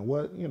feeling?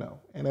 What, you know?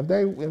 And if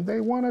they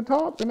want to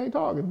talk, then they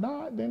talk. If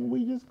not, then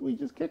we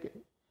just kick it.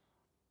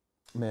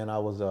 Man, I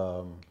was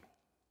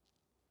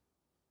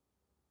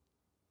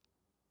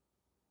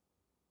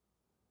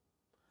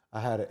I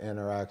had an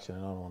interaction.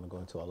 I don't want to go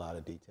into a lot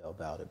of detail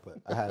about it,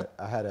 but I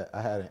had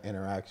an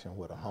interaction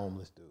with a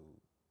homeless dude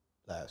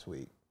last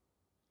week,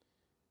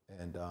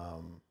 and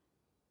I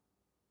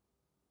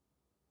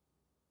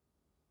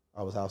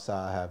was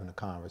outside having a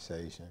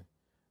conversation,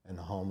 and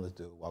the homeless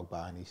dude walked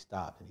by and he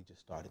stopped and he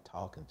just started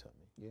talking to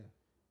me. Yeah.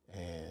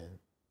 And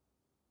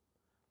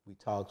we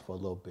talked for a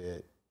little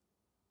bit,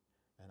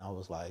 and I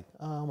was like,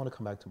 oh, I want to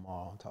come back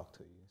tomorrow and talk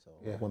to you. So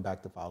I went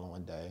back the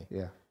following day.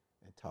 Yeah.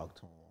 And talked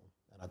to him.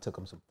 I took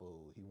him some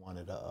food. He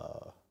wanted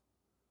a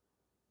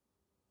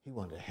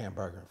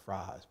hamburger and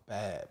fries,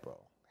 bad, bro.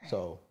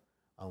 So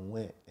I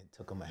went and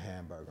took him a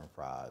hamburger and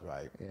fries,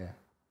 right? Yeah.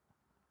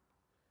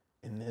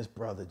 And this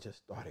brother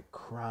just started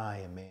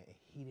crying, man.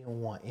 He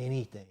didn't want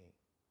anything.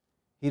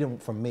 He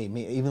didn't, from me,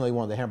 even though he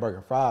wanted the hamburger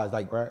and fries,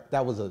 like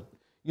that was a,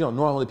 you know,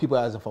 normally people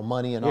asking for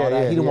money and all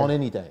that. He didn't want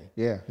anything.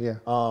 Yeah, yeah.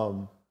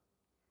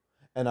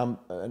 And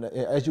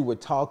as you were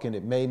talking,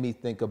 it made me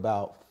think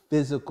about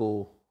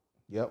physical.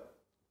 Yep.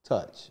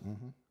 Touch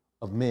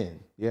of men.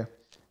 Yeah.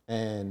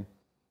 And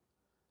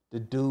the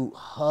dude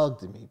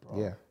hugged me, bro.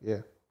 Yeah,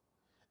 yeah.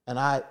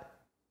 And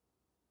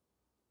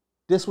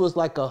this was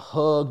like a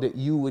hug that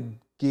you would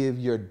give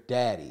your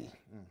daddy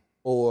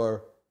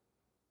or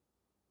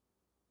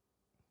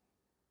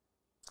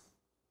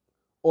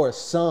a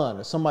son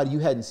or somebody you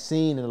hadn't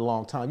seen in a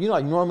long time. You know,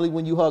 like normally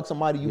when you hug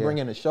somebody, you bring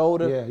in a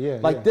shoulder. Yeah, yeah.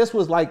 Like this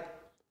was like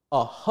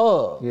a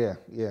hug. Yeah,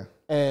 yeah.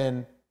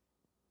 And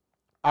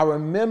I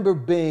remember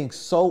being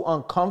so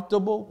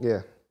uncomfortable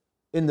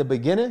in the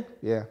beginning.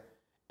 Yeah.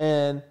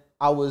 And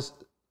I was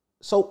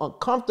so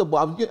uncomfortable.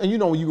 And you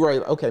know when you ready,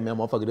 okay, man,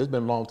 motherfucker, this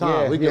been a long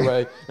time. We get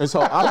ready. And so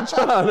I'm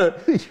trying to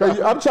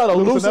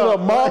loosen up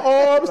my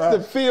arms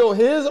to feel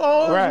his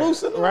arms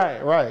loosen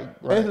up. Right.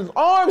 And his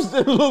arms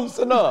didn't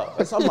loosen up.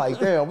 And so I'm like,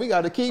 damn, we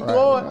got to keep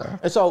going. Right.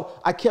 And so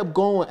I kept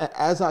going. And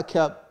as I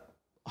kept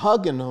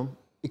hugging him,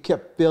 it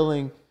kept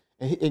feeling.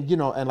 And you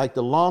know, and like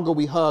the longer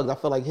we hugged, I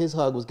felt like his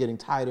hug was getting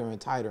tighter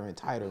and tighter and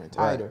tighter and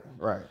tighter.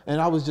 Right.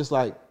 And I was just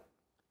like,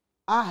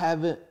 I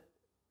haven't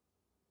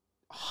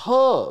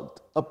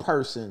hugged a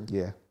person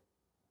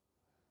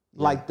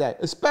like that,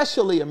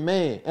 especially a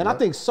man. And I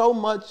think so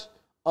much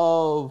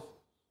of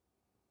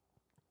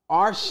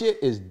our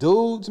shit as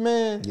dudes,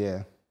 man,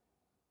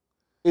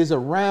 is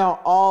around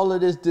all of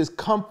this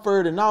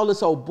discomfort and all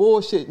this old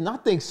bullshit. And I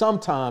think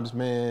sometimes,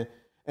 man,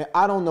 and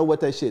I don't know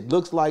what that shit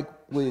looks like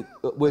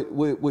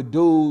with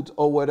dudes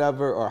or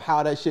whatever, or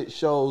how that shit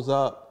shows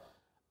up.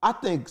 I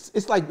think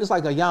it's like a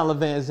Iyanla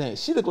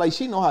Vanzant. She look like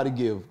she know how to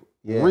give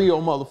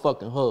real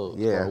motherfucking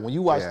hugs. Yeah. Bro. When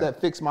you watch that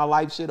Fix My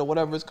Life shit or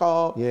whatever it's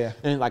called,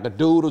 and like a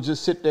dude will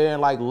just sit there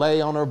and like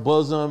lay on her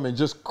bosom and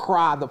just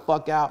cry the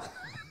fuck out.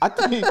 I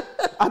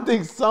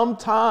think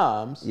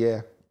sometimes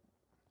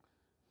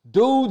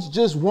dudes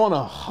just want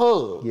a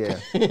hug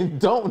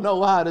and don't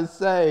know how to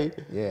say,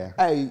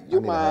 hey, you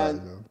mind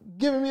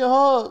giving me a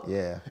hug?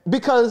 Yeah.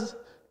 Because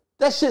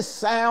that shit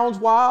sounds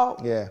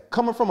wild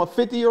coming from a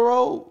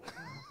 50-year-old.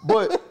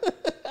 But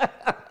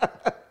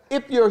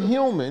if you're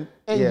human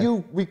and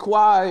you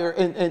require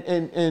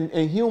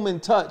and human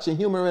touch and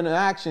human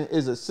interaction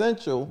is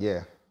essential,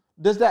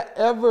 does that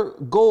ever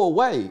go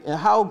away? And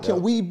how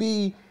can we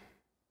be,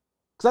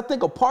 because I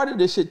think a part of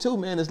this shit too,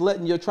 man, is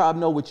letting your tribe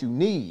know what you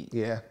need.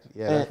 Yeah.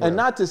 And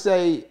not to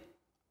say,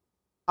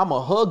 I'm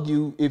going to hug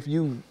you if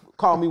you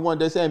call me one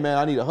day saying, man,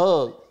 I need a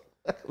hug.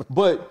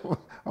 But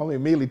I'm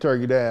immediately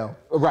turn you down.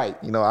 Right.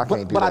 You know, I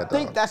can't do that. But I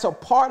think that's a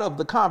part of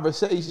the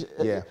conversation.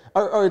 Yeah.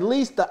 Or at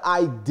least the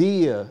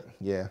idea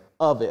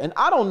of it. And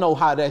I don't know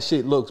how that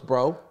shit looks,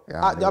 bro.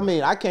 Yeah, I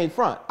mean, I can't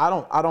front. I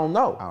don't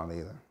know. I don't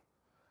either.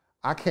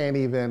 I can't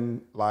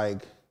even I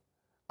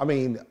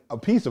mean, a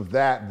piece of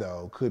that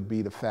though could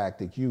be the fact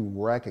that you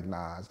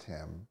recognized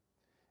him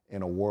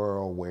in a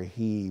world where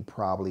he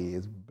probably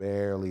is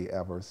barely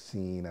ever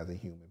seen as a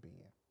human being.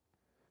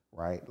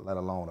 Right? Let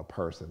alone a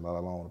person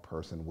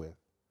with,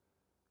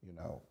 you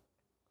know.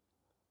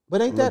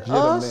 But ain't that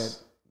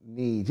us?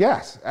 Needs.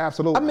 Yes,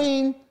 absolutely. I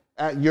mean,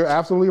 you're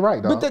absolutely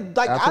right, dog. But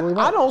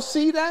I don't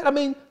see that. I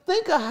mean,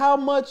 think of how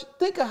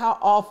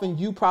often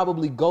you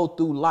probably go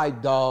through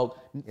life, dog,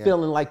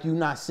 feeling like you're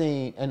not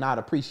seen and not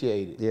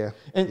appreciated. Yeah.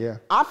 And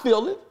I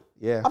feel it.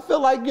 Yeah. I feel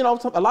like, you know,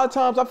 a lot of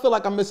times I feel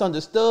like I'm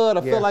misunderstood.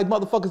 I feel like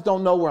motherfuckers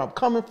don't know where I'm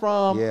coming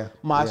from. Yeah.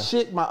 My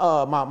shit,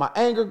 my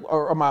anger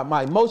or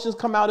my emotions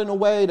come out in a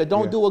way that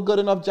don't do a good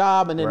enough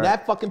job. And then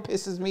that fucking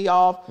pisses me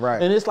off.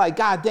 Right. And it's like,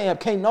 God damn,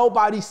 can't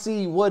nobody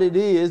see what it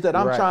is that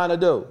I'm trying to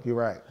do. You're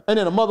right. And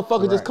then a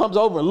motherfucker just comes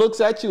over and looks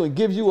at you and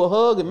gives you a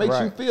hug and makes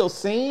you feel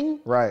seen.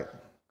 Right.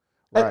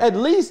 At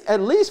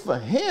least for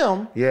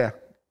him. Yeah.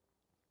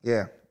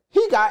 Yeah.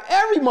 He got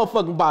every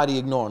motherfucking body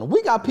ignoring him.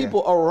 We got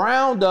people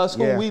around us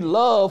who we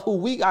love, who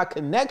we got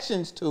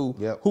connections to,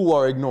 who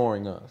are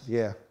ignoring us.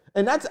 Yeah.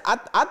 And that's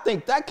I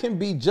think that can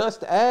be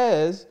just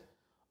as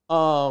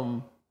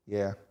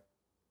Yeah.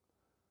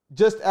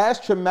 just as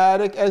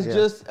traumatic as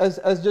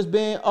just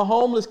being a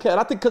homeless cat.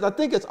 I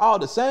think it's all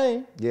the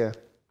same. Yeah.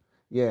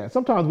 Yeah.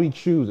 Sometimes we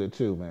choose it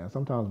too, man.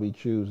 Sometimes we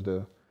choose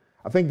to.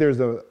 I think there's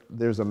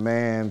a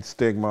man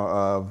stigma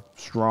of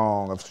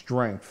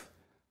strength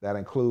that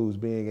includes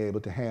being able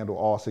to handle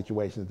all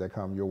situations that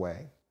come your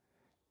way,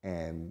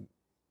 and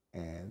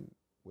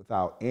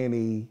without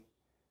any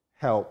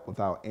help,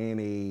 without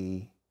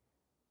any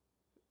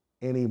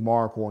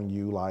mark on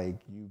you, like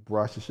you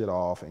brush the shit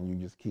off and you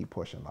just keep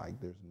pushing.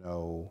 Like there's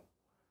no,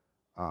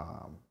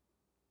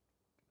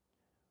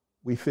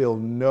 we feel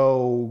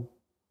no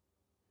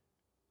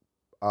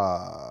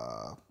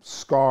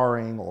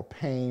scarring or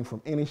pain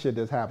from any shit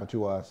that's happened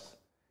to us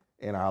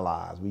in our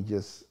lives. We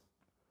just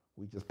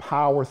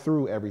power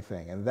through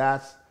everything, and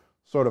that's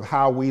sort of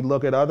how we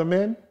look at other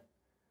men.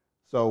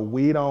 So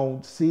we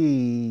don't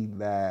see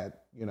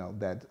that, you know,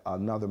 that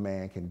another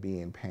man can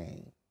be in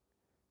pain,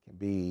 can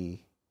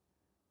be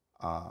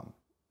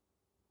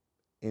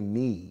in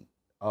need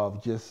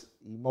of just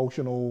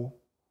emotional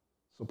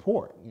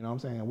support. You know what I'm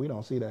saying? We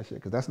don't see that shit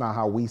because that's not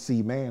how we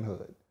see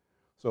manhood.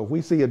 So if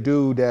we see a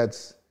dude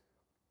that's,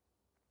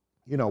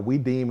 you know, we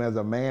deem as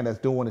a man that's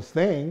doing his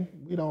thing,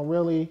 we don't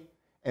really.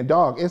 And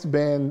dog, it's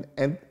been,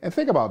 and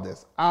think about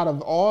this, out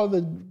of all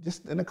the,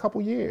 just in a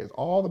couple years,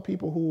 all the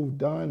people who've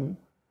done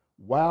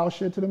wild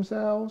shit to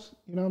themselves,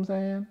 you know what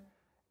I'm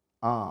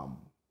saying?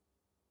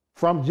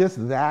 From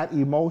just that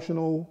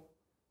emotional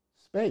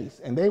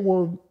space. And they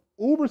were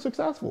uber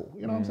successful,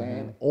 you know what I'm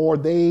saying? Or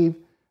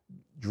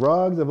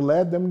drugs have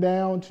led them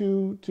down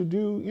to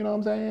do, you know what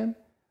I'm saying?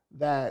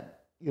 That,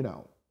 you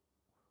know,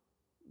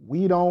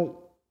 we don't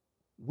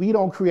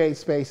create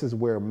spaces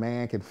where a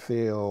man can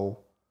feel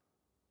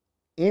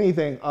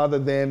anything other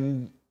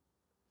than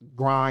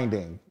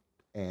grinding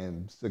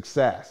and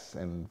success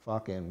and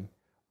fucking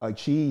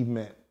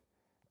achievement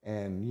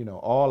and, you know,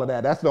 all of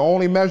that. That's the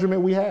only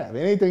measurement we have.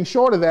 Anything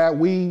short of that,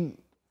 we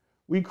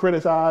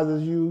criticize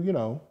as you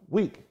know,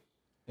 weak.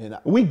 And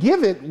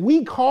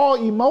we call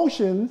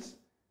emotions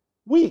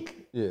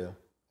weak. Yeah.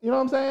 You know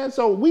what I'm saying?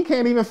 So we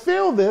can't even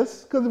feel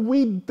this because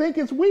we think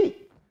it's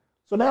weak.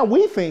 So now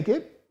we think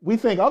it. We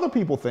think other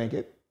people think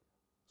it.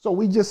 So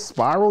we just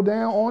spiral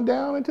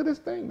down into this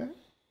thing, man.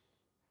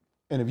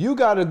 And if you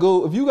got a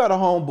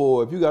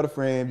homeboy, if you got a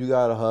friend, if you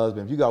got a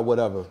husband, if you got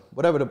whatever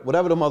the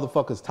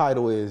motherfucker's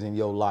title is in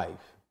your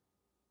life,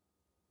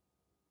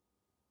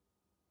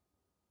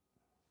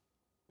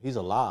 he's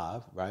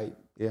alive, right?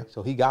 Yeah.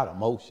 So he got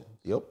emotions.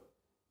 Yep.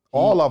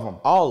 All of them.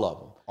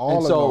 All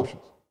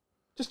emotions.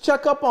 Just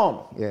check up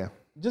on him. Yeah.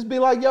 Just be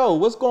like, yo,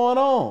 what's going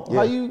on?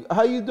 Yeah.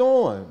 How you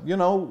doing? You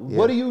know,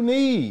 what do you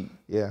need?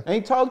 Yeah.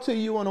 Ain't talked to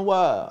you in a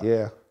while.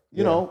 Yeah.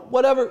 You know,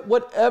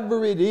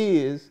 whatever it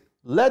is,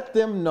 let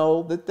them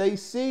know that they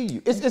see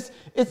you. It's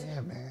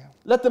yeah, man.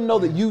 Let them know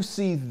that you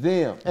see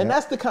them. And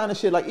that's the kind of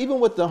shit, like even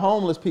with the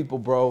homeless people,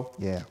 bro.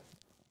 Yeah.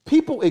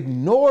 People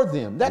ignore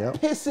them. That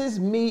pisses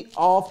me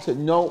off to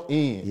no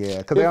end. Yeah,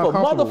 because if a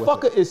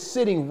motherfucker is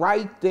sitting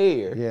right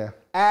there,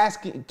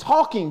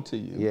 talking to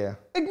you,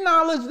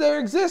 acknowledge their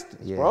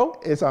existence, bro.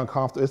 It's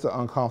uncomfortable. It's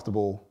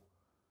uncomfortable.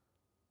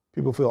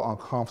 People feel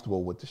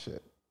uncomfortable with the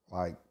shit.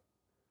 Like,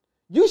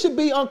 you should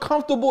be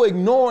uncomfortable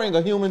ignoring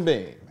a human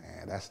being.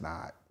 Man, that's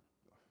not.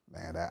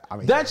 Man,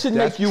 that should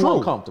make you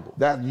uncomfortable.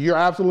 That you're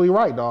absolutely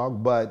right,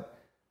 dog. But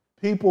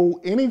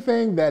people,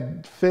 anything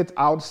that fits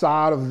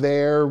outside of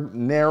their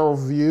narrow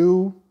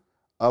view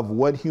of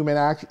what human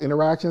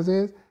interactions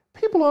is,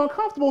 people are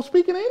uncomfortable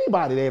speaking to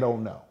anybody they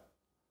don't know.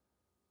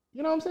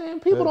 You know what I'm saying?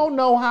 People don't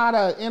know how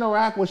to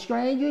interact with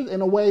strangers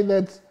in a way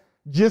that's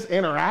just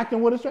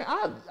interacting with a stranger.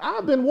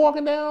 I've been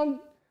walking down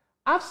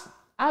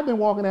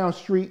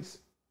streets,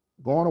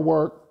 going to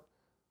work,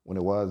 when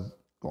it was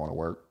going to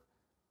work,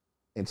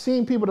 and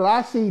seeing people that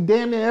I see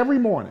damn near every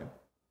morning.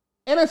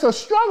 And it's a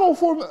struggle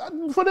for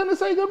them to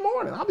say good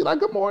morning. I'll be like,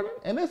 good morning.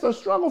 And it's a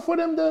struggle for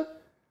them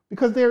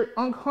because they're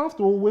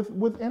uncomfortable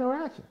with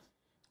interactions.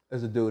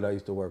 There's a dude I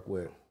used to work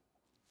with,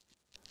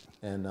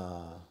 and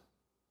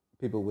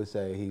people would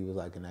say he was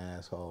like an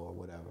asshole or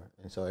whatever.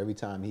 And so every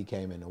time he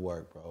came into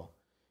work, bro,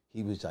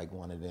 he was like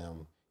one of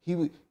them.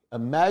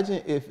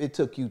 Imagine if it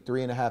took you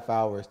 3.5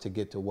 hours to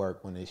get to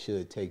work when it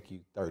should take you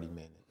 30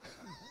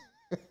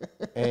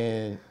 minutes.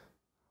 And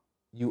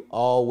you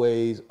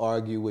always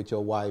argue with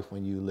your wife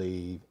when you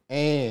leave,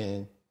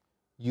 and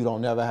you don't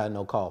never have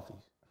no coffee.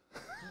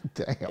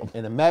 Damn.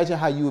 And imagine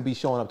how you would be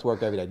showing up to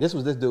work every day. This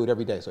was this dude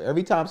every day. So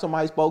every time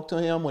somebody spoke to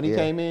him when he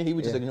came in, he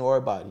would just ignore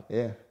everybody.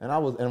 Yeah.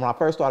 And when I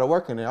first started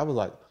working there, I was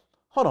like,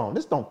 hold on,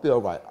 this don't feel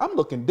right. I'm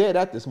looking dead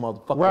at this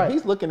motherfucker. Right.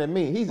 He's looking at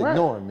me. He's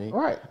ignoring me.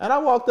 Right. And I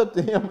walked up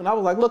to him and I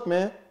was like, look,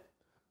 man,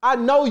 I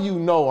know you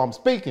know I'm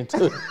speaking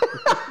to you.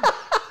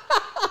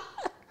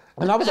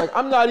 And I was like,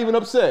 I'm not even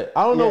upset.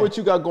 I don't know what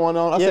you got going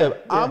on. I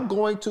said, I'm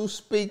going to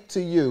speak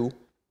to you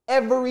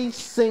every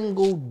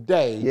single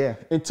day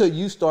until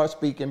you start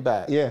speaking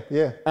back. Yeah.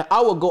 And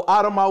I would go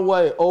out of my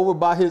way over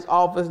by his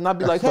office and I'd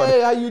be like,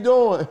 hey, how you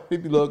doing?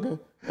 He'd be looking.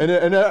 And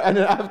then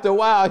after a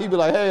while, he'd be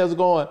like, hey, how's it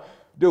going?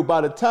 Dude,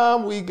 by the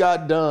time we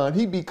got done,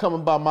 he'd be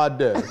coming by my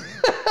desk.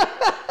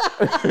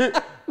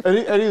 and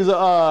he was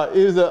God,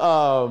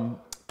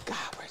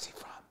 where's he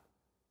from?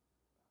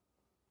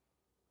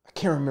 I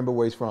can't remember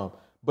where he's from.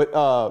 But,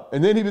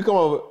 and then he'd be coming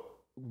over,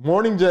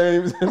 morning,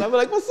 James. And I'd be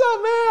like, what's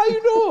up, man? How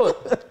you doing?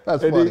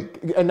 That's funny.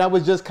 And that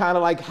was just kind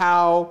of like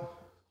how,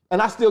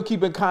 and I still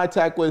keep in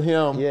contact with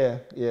him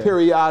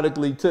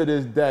periodically to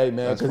this day,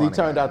 man, because he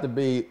turned out to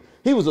be,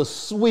 he was a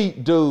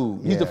sweet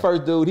dude. He's the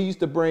first dude. He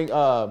used to bring,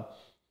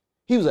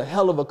 he was a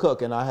hell of a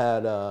cook, and I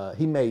had,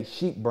 he made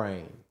sheep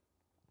brain.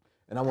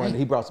 And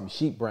he brought some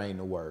sheep brain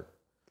to work.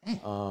 And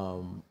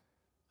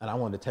I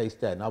wanted to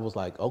taste that. And I was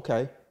like,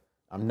 okay,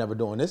 I'm never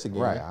doing this again.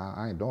 Right,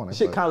 I ain't doing it.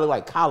 Shit kind of looked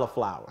like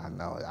cauliflower. I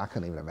know, I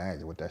couldn't even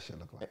imagine what that shit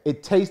looked like.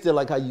 It tasted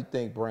like how you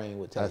think brain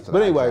would taste.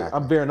 But anyway,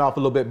 I'm veering off a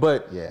little bit.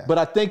 But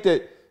I think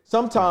that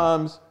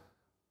sometimes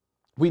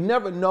we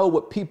never know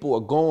what people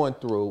are going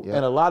through.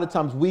 And a lot of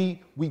times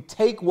we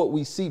take what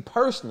we see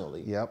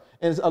personally.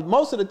 And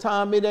most of the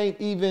time it ain't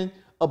even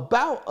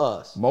about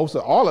us.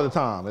 All of the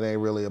time it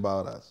ain't really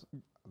about us.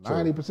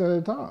 90%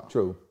 of the time.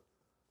 True.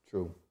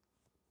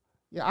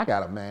 Yeah, I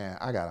got a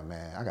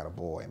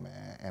boy,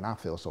 man, and I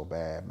feel so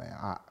bad, man.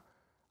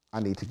 I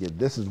need to give,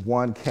 this is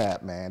one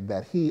cat, man,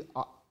 that he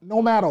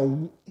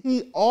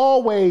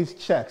always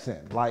checks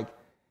in. Like,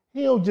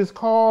 he'll just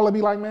call and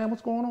be like, man,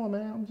 what's going on,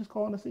 man? I'm just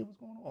calling to see what's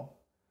going on.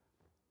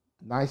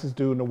 Nicest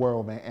dude in the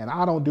world, man. And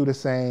I don't do the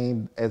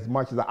same as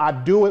much as I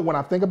do it when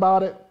I think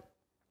about it.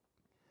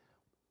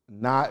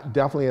 Not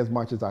definitely as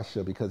much as I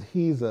should, because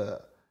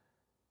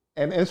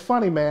and it's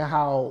funny, man,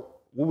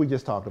 what we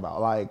just talked about,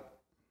 like,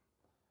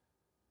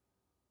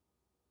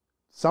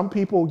 some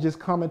people just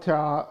come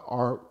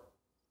into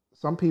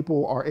some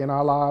people are in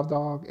our lives,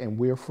 dog, and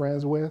we're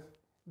friends with.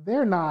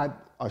 They're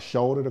not a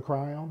shoulder to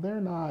cry on.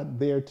 They're not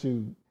there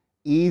to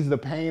ease the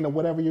pain of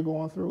whatever you're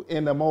going through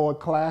in the more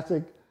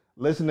classic,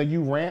 listen to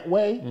you rant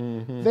way.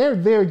 They're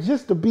there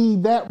just to be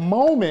that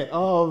moment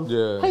of,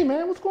 hey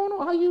man, what's going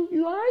on? How you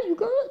all right? You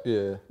good?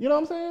 Yeah. You know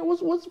what I'm saying?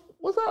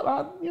 What's up?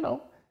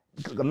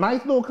 A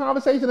nice little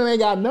conversation that ain't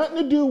got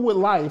nothing to do with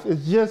life.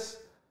 It's just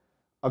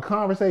a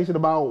conversation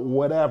about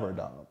whatever,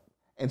 dog.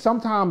 And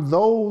sometimes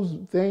those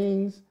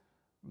things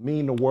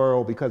mean the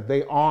world, because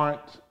they're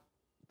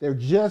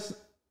just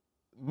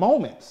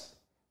moments.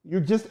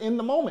 You're just in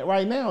the moment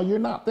right now. You're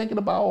not thinking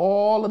about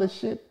all of the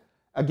shit.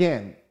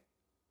 Again,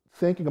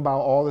 thinking about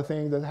all the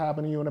things that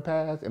happened to you in the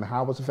past and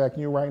how it's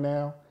affecting you right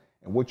now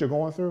and what you're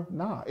going through.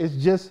 Nah,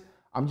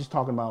 I'm just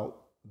talking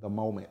about the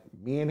moment.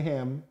 Me and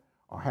him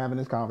are having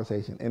this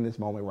conversation in this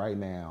moment right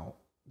now,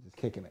 just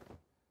kicking it.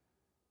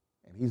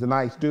 And he's a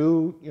nice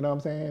dude, you know what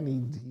I'm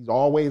saying? He's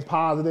always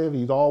positive.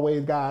 He's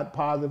always got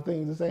positive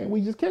things to say, and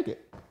we just kick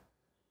it.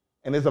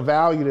 And there's a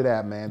value to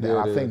that, man, that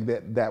I think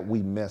that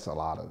we miss a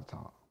lot of the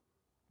time.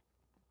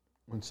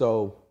 And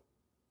so,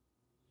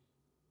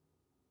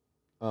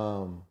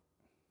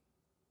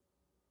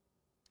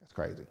 that's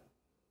crazy.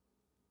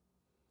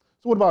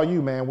 So what about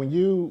you, man? When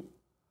you,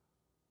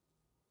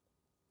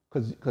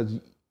 because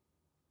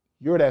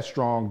you're that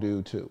strong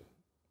dude too,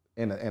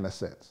 in a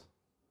sense.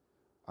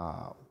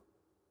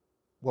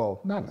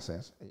 Well, not in a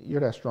sense. You're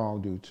that strong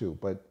dude too.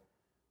 But,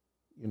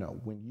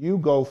 when you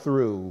go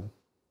through,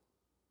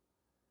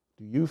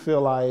 do you feel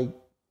like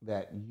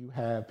that you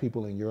have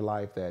people in your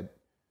life do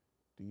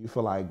you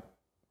feel like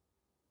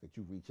that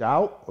you reach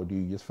out, or do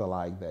you just feel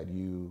like that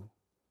you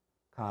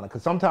kind of,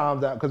 because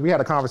sometimes because we had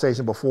a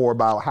conversation before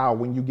about how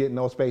when you get in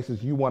those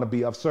spaces, you want to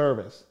be of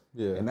service.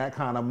 Yeah. And that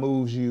kind of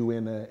moves you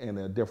in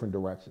a different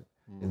direction.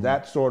 Is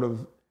that sort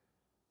of,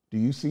 do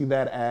you see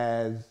that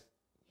as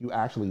you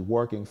actually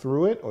working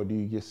through it, or do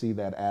you just see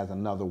that as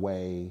another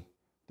way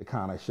to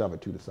kind of shove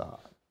it to the side?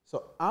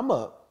 So I'm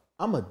a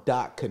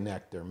dot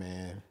connector,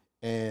 man.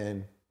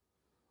 And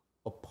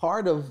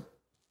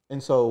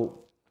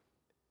so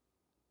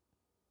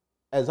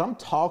as I'm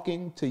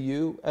talking to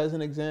you as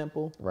an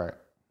example, right,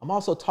 I'm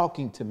also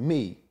talking to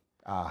me.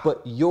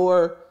 But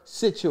your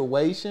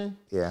situation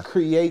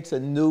creates a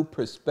new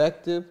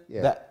perspective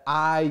that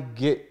I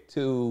get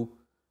to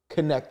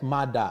connect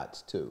my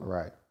dots to.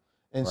 Right.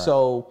 And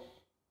so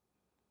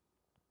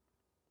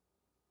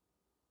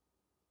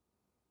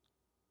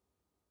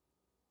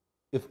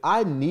if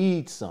I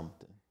need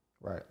something,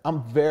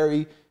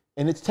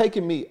 and it's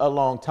taken me a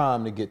long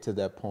time to get to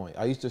that point.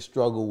 I used to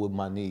struggle with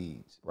my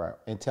needs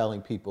and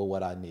telling people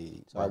what I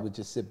need. So I would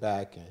just sit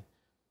back and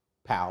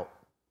pout.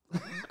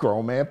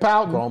 Grown man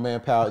pouting.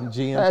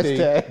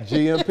 GMP.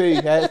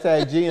 GMP.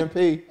 Hashtag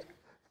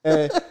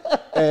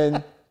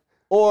GMP.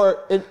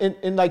 Or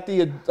in like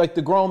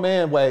the grown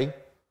man way.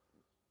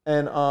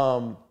 And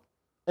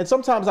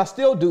sometimes I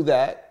still do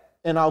that,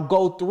 and I'll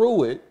go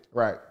through it.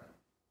 Right.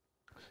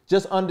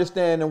 Just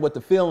understanding what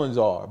the feelings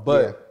are.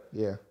 But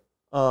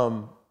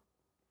I'll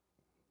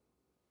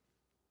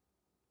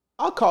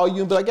call you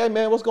and be like, hey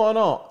man, what's going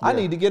on? I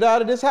need to get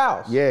out of this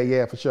house.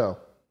 Yeah, for sure.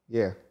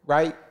 Yeah.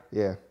 Right?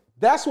 Yeah.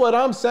 That's what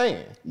I'm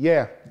saying.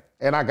 Yeah.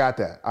 And I got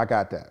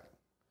that.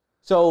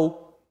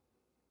 So,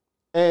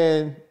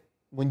 and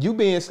when you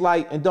being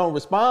slight and don't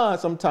respond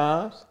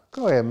sometimes,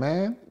 Go ahead,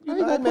 man. You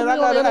ain't gonna put Man, me I on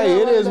got that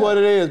Hey, it like is that. what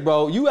it is,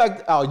 bro. You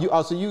act.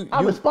 Oh,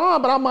 I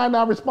respond, but I might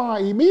not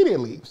respond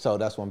immediately. So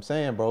that's what I'm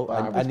saying, bro. I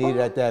I need it respond.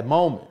 at that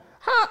moment.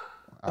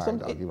 All That's right,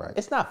 what I'm- dog, you're right.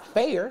 It's not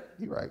fair.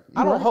 You're right.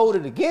 I don't right. hold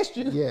it against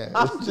you. Yeah,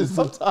 I'm it's- just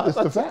it's sometimes.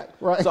 the fact,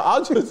 right. So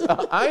I'll just.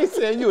 I ain't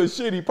saying you a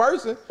shitty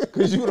person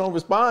because you don't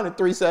respond in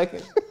 3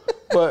 seconds,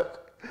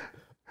 but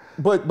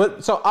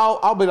so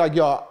I'll be like,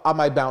 yo, I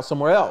might bounce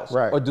somewhere else,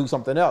 Right. or do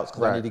something else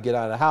because I Right. need to get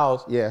out of the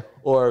house. Yeah.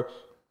 Or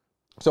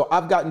so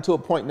I've gotten to a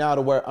point now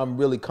to where I'm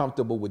really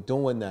comfortable with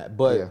doing that,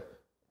 but. Yeah.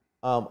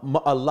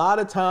 A lot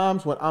of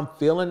times when I'm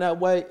feeling that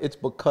way, it's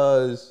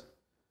because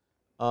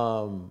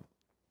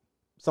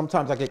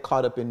sometimes I get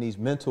caught up in these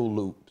mental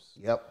loops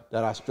Yep.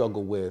 that I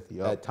struggle with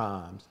Yep. at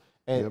times.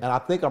 And, Yep. and I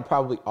think I'm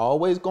probably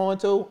always going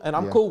to, and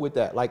I'm Yeah. cool with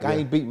that. Like I Yeah.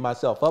 ain't beating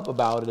myself up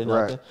about it or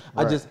Right. nothing.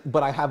 Right.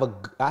 But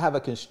I have a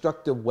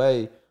constructive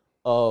way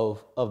of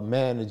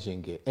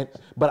managing it.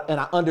 And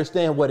I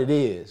understand what it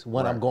is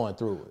when I'm Right. going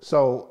through it.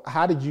 So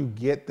how did you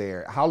get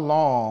there? How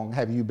long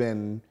have you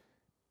been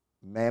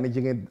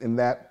managing it in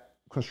that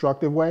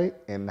constructive way?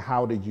 And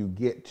how did you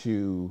get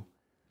to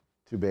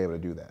be able to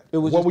do that? It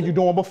was what just were you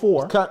doing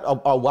before? Kind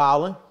of a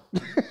wilding.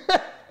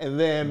 And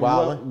then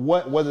Wilding.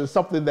 what was it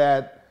something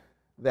that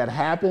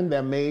happened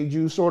that made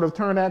you sort of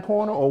turn that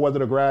corner, or was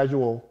it a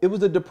gradual? It was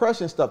the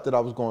depression stuff that I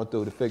was going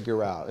through to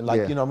figure out. And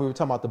like, Yeah. you know, we were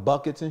talking about the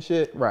buckets and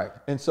shit. Right.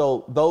 And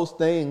so those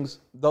things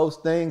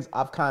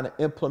I've kind of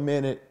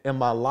implemented in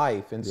my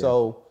life. And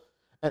so,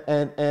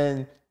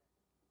 and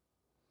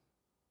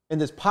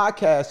this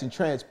podcast and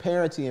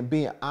transparency and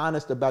being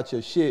honest about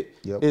your shit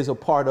Yep. is a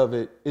part of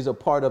it too.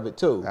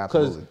 Because,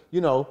 Absolutely. you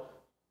know,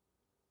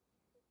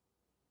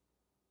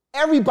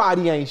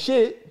 everybody ain't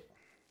shit,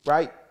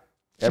 right?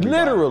 Everybody.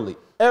 Literally,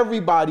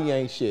 everybody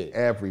ain't shit.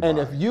 Everybody. And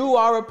if you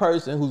are a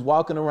person who's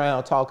walking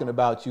around talking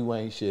about you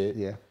ain't shit,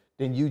 Yeah.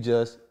 then you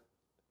just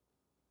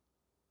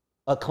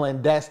a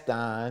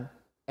clandestine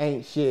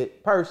ain't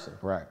shit person.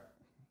 Right.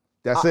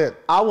 That's it.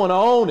 I want to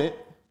own it.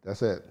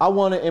 That's it. I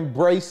want to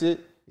embrace it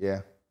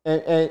Yeah.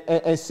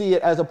 and see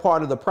it as a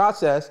part of the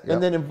process, Yep.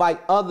 and then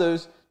invite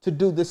others to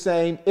do the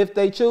same if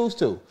they choose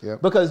to.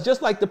 Yep. Because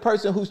just like the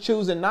person who's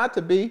choosing not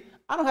to be,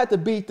 I don't have to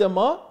beat them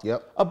up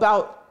Yep.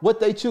 about what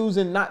they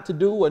choosing not to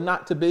do or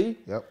not to be.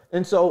 Yep.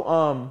 And so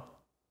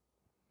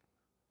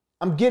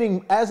I'm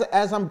getting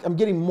I'm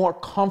getting more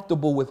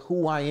comfortable with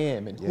who I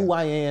am, and who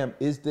I am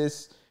is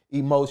this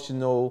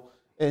emotional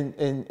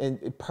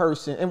and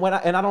person.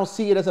 And I don't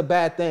see it as a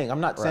bad thing.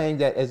 I'm not saying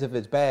that as if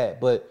it's bad,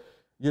 but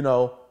you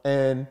know,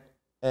 and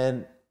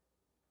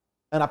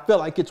I feel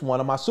like it's one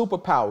of my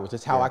superpowers.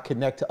 It's how I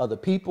connect to other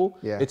people.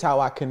 Yeah. It's how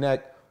I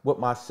connect with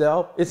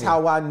myself. It's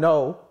how I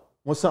know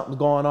when something's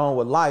going on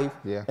with life,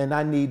 Yeah. and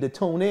I need to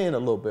tune in a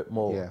little bit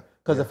more. Yeah.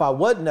 Because if I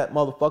wasn't that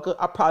motherfucker,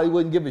 I probably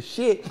wouldn't give a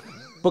shit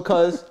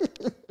because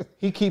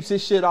he keeps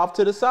his shit off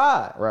to the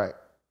side. Right.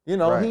 You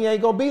know, Right. he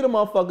ain't gonna be the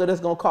motherfucker that's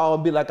gonna call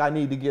and be like, I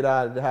need to get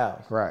out of the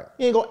house. Right.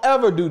 He ain't gonna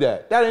ever do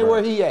that. That ain't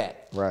where he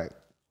at. Right.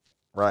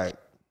 Right.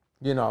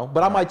 You know,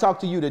 but I might talk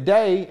to you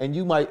today and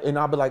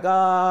I'll be like,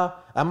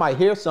 I might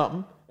hear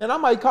something. And I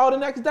might call the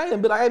next day and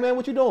be like, hey man,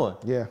 what you doing?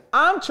 Yeah.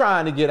 I'm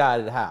trying to get out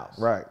of the house.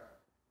 Right.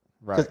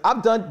 Right.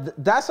 Because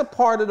that's a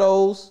part of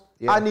those.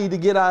 Yeah. I need to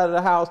get out of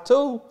the house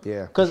too.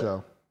 Yeah. For Because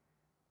sure.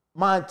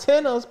 my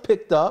antennas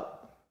picked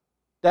up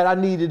that I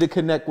needed to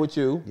connect with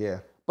you. Yeah.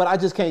 But I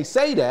just can't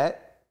say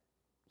that.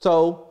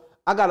 So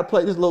I got to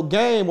play this little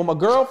game with my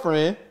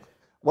girlfriend.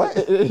 What?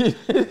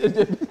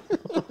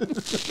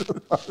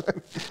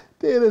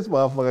 There this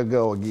motherfucker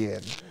go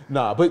again.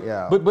 Nah, but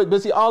Yeah.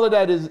 but see, all of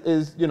that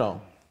is you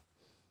know.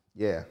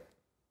 Yeah.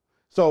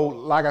 So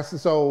like I said,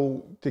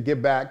 so to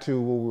get back to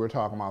what we were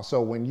talking about,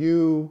 so when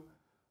you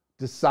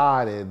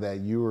decided that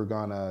you were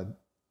gonna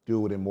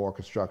do it in more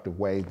constructive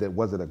ways, that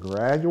was it a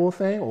gradual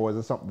thing, or was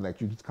it something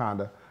that you just kind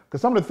of?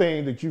 Because some of the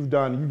things that you've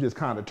done, you just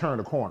kind of turned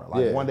a corner.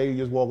 Like Yeah. one day you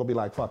just woke up and be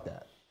like, "Fuck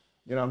that,"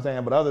 you know what I'm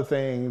saying? But other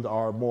things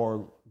are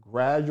more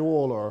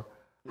gradual, or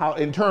how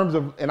in terms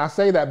of, and I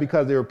say that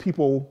because there are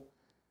people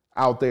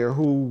out there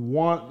who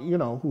want, you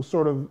know, who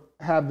sort of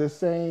have this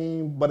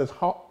same, but it's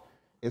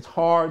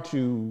hard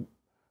to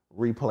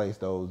replace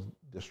those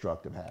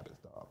destructive habits,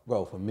 dog.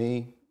 Bro, for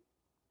me,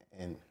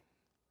 and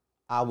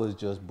I was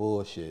just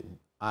bullshitting.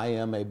 I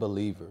am a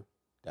believer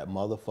that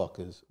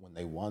motherfuckers, when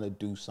they want to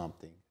do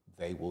something,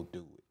 they will do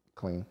it.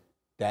 Clean.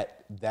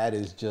 That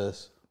is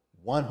just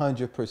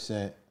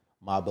 100%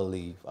 my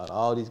belief. Out of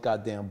all these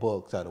goddamn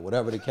books, out of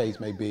whatever the case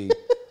may be,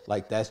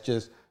 like that's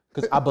just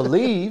because I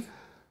believe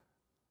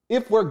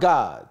if we're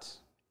gods,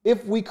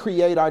 if we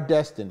create our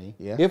destiny,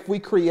 Yeah. if we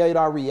create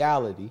our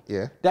reality,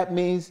 Yeah. that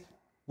means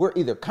we're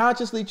either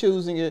consciously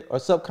choosing it or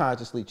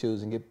subconsciously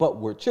choosing it, but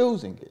we're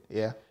choosing it.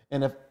 Yeah.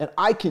 And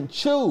I can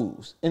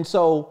choose. And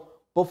so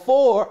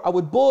before I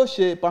would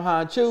bullshit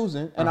behind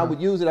choosing and I would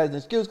use it as an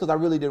excuse because I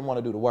really didn't want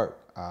to do the work.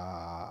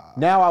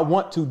 Now I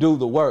want to do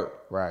the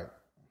work. Right.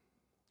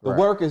 The Right.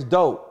 work is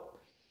dope.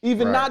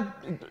 Even Right.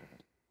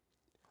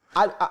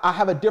 I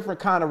have a different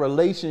kind of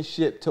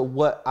relationship to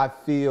what I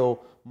feel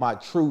my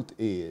truth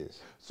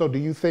is. So do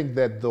you think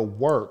that the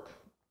work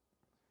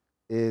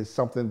is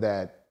something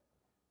that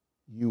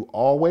you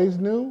always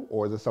knew,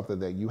 or is it something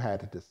that you had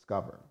to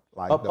discover?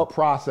 Like the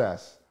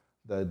process,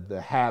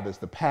 the habits,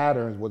 the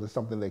patterns, was it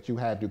something that you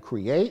had to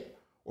create,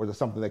 or is it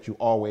something that you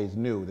always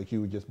knew, that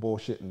you were just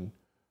bullshitting,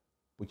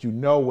 but you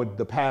know what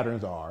the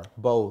patterns are?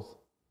 Both.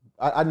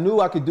 I knew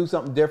I could do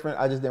something different.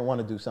 I just didn't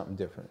want to do something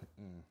different.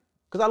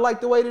 Because I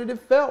liked the way that it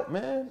felt,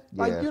 man.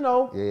 Like, Yeah. you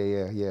know,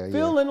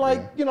 feeling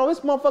like, you know, it's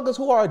motherfuckers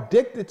who are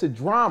addicted to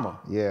drama.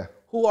 Yeah.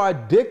 Who are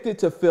addicted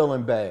to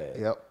feeling bad.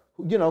 Yep.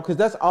 You know, because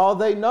that's all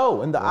they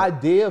know. And the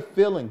idea of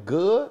feeling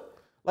good.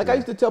 Like I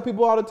used to tell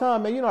people all the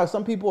time, man, you know how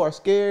some people are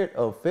scared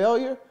of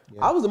failure?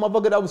 Yeah. I was a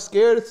motherfucker that was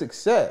scared of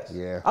success.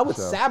 Yeah, I would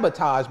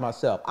sabotage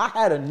myself. I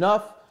had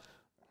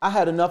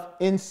enough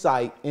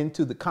insight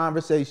into the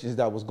conversations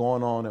that was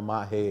going on in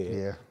my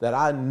head that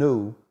I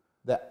knew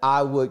that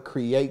I would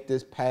create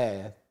this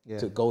path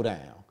to go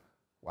down.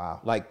 Wow.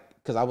 Like,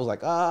 because I was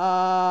like,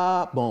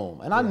 boom.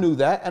 And I knew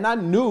that. And I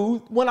knew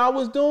when I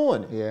was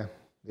doing it. Yeah,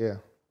 yeah.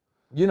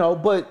 You know,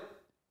 but.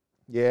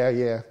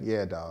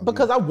 Yeah, dog.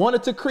 Because I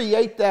wanted to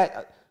create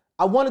that.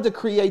 I wanted to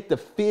create the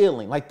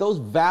feeling, like those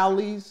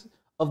valleys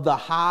of the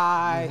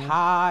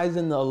highs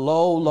and the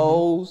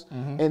lows,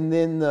 and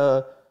then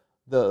the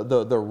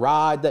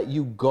ride that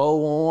you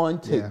go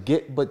on to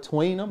get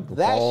between them.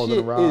 That shit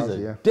is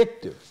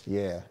addictive.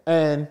 Yeah.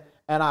 And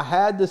I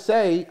had to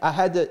say, I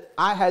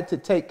had to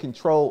take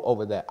control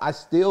over that. I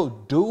still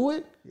do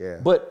it,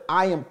 but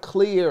I am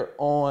clear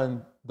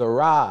on the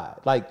ride.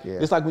 Like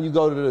it's like when you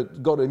go to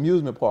the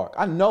amusement park.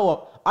 I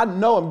know I'm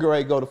getting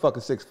ready to go to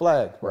fucking Six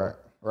Flags, bro.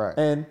 Right.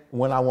 And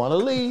when I want to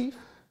leave,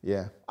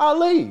 Yeah. I'll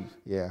leave.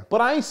 Yeah.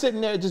 But I ain't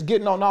sitting there just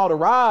getting on all the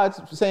rides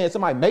saying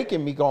somebody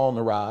making me go on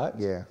the rides.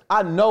 Yeah.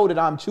 I know that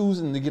I'm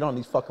choosing to get on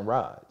these fucking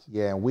rides.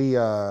 Yeah, and we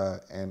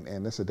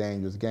and it's a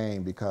dangerous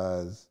game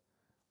because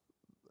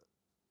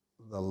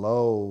the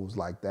lows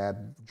like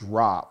that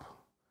drop,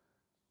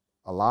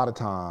 a lot of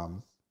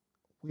times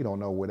we don't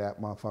know where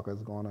that motherfucker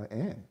is gonna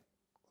end.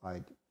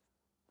 Like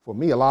for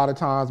me, a lot of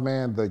times,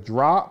 man, the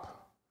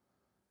drop,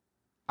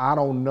 I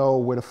don't know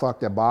where the fuck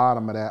the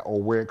bottom of that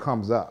or where it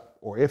comes up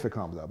or if it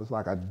comes up. It's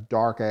like a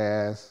dark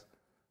ass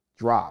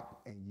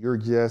drop. And you're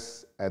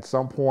just, at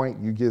some point,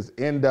 you just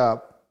end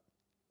up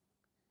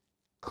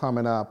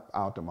coming up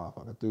out the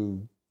motherfucker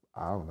through,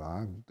 I don't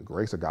know, the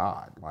grace of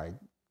God. Like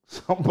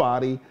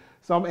somebody,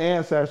 some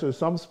ancestor,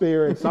 some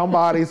spirit,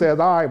 somebody says,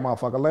 all right,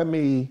 motherfucker, let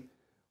me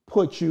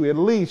put you, at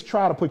least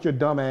try to put your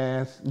dumb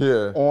ass in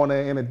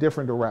a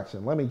different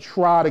direction. Let me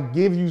try to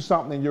give you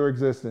something in your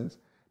existence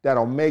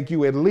that'll make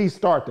you at least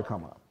start to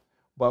come up.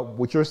 But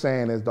what you're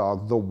saying is,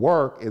 dog, the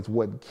work is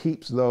what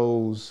keeps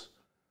those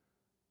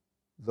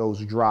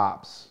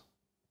drops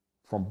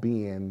from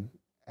being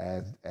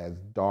as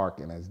dark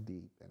and as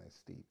deep and as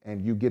steep.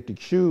 And you get to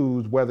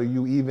choose whether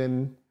you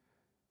even,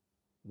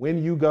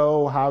 when you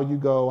go, how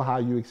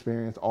you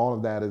experience, all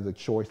of that is a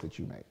choice that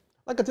you make.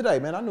 Like today,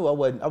 man, I knew I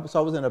wasn't. I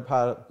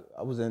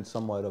was in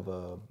somewhat of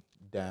a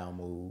down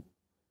mood.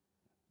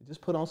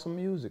 Just put on some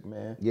music,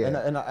 man. Yeah.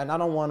 And I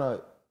don't want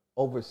to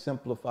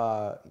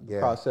oversimplify the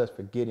process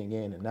for getting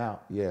in and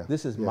out. Yeah.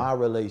 This is my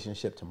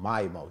relationship to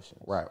my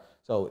emotions. Right.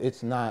 So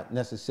it's not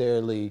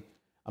necessarily,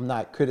 I'm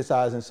not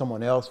criticizing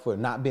someone else for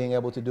not being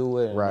able to do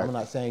it. And I'm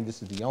not saying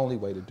this is the only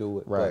way to do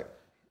it. Right. But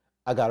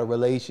I got a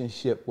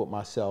relationship with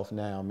myself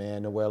now,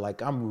 man, to where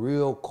like I'm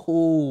real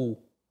cool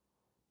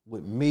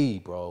with me,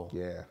 bro.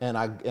 Yeah. And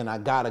I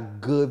got a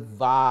good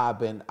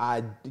vibe, and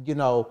I, you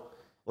know,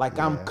 like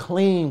I'm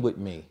clean with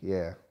me.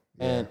 Yeah.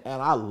 And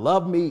I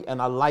love me,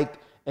 and I like,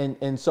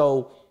 and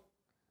so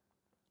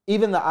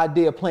even the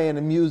idea of playing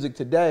the music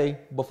today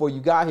before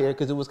you got here,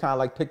 because it was kind of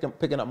like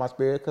picking up my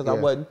spirit, because I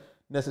wasn't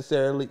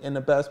necessarily in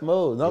the best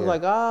mood. And I was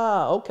like,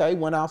 okay,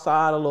 went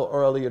outside a little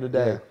earlier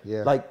today.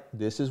 Yeah. Like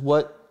this is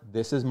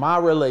my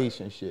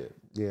relationship.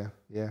 Yeah.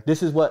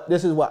 This is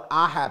what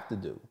I have to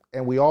do.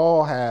 And we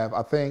all have,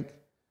 I think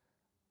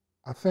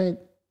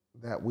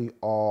that we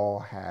all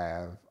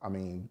have, I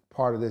mean,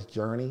 part of this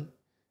journey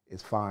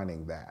is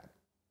finding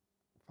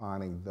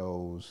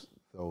those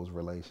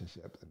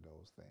relationships and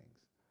those things.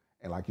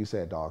 And like you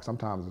said, dog,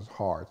 sometimes it's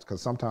hard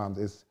because sometimes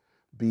it's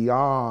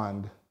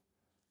beyond,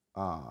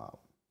 I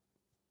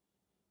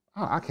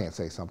can't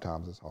say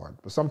sometimes it's hard,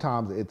 but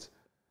sometimes it's,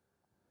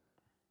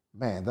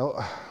 man,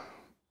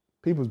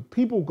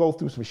 people go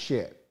through some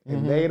shit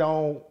and they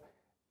don't,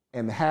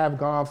 and have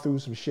gone through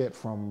some shit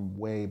from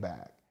way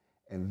back,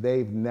 and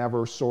they've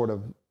never sort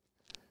of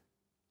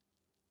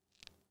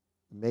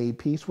made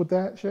peace with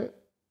that shit.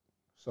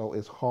 So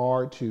it's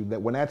hard to, that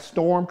when that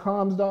storm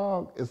comes,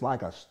 dog, it's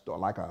like a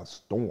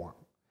storm,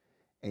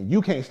 and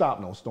you can't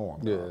stop no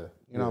storm. Dog.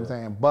 You know what I'm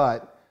saying?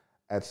 But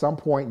at some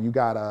point, you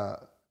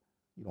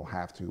don't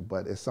have to,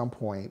 but at some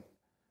point,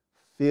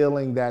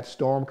 feeling that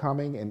storm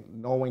coming and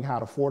knowing how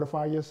to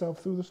fortify yourself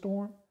through the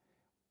storm,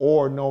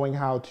 or knowing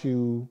how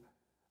to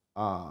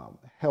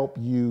help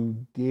you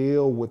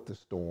deal with the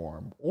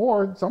storm.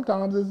 Or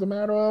sometimes it's a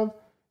matter of,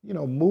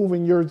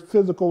 moving your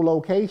physical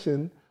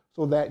location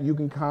so that you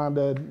can kind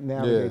of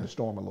navigate the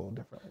storm a little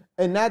differently.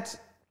 And that's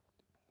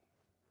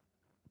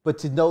but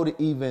to know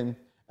to even,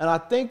 and I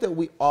think that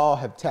we all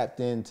have tapped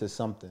into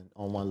something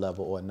on one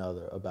level or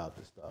another about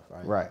this stuff,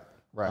 right? Right.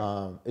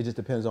 Right. It just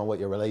depends on what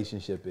your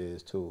relationship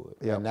is to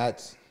it. Yep. And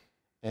that's,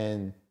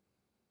 and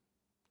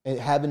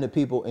having the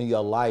people in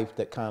your life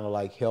that kind of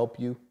like help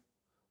you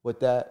with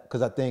that.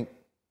 Because I think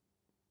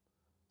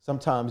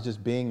sometimes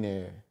just being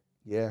there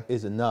Yeah.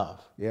 is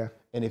enough. Yeah.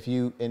 And if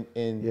you,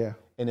 Yeah.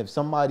 and if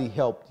somebody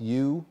helped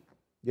you,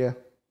 Yeah.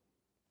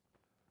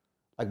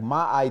 like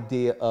my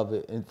idea of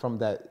it, and from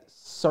that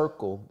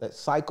circle, that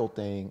cycle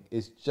thing,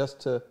 is just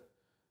to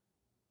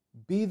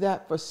be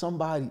that for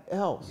somebody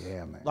else.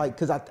 Yeah, man. Like,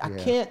 cause I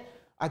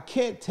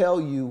can't tell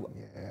you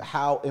Yeah.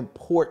 how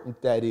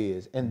important that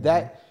is, and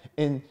that,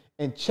 and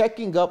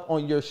checking up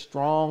on your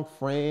strong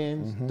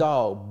friends,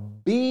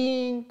 dog,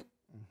 being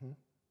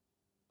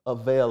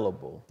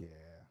available, Yeah.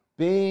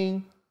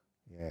 being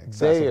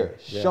Accessible. there,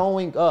 Yeah.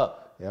 showing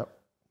up. Yep.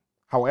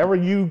 However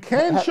you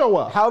can show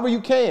up. However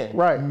you can.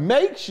 Right.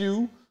 Makes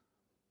you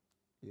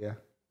Yeah.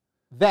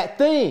 that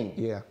thing.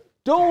 Yeah.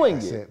 Doing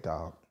That's it. it,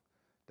 dog.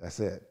 That's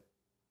it.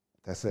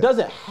 That's it.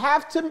 Doesn't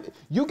have to.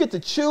 You get to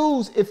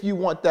choose if you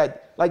want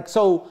that. Like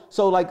so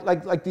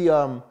like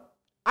the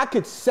I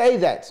could say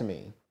that to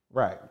me.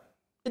 Right.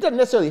 It doesn't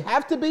necessarily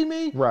have to be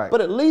me. Right. But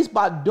at least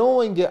by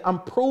doing it, I'm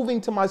proving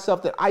to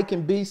myself that I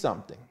can be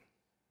something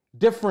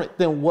different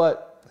than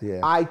what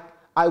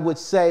I would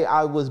say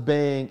I was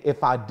being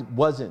if I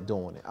wasn't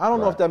doing it. I don't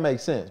know if that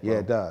makes sense, bro. Yeah,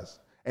 it does.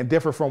 And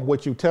different from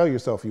what you tell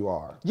yourself you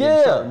are. Yeah.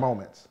 In certain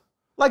moments.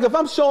 Like if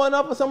I'm showing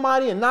up for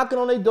somebody and knocking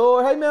on their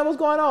door, hey man, what's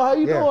going on? How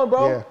you doing,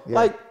 bro? Yeah.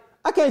 Like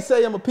I can't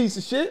say I'm a piece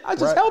of shit. I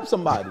just help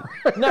somebody.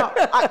 Now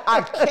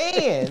I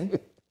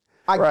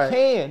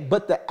can,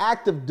 but the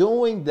act of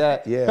doing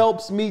that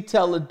helps me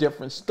tell a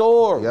different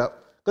story. Yep.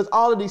 Because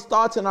all of these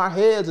thoughts in our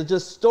heads are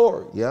just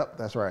stories. Yep,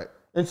 that's right.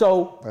 And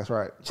so That's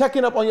right.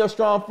 checking up on your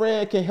strong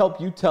friend can help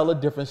you tell a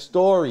different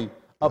story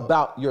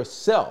about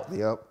yourself.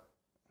 Yep.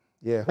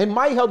 Yeah. It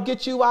might help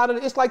get you out of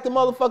it. It's like the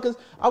motherfuckers.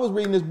 I was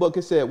reading this book.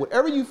 It said,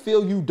 whatever you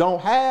feel you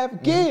don't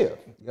have, give.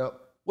 Yep.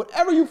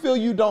 Whatever you feel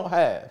you don't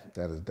have.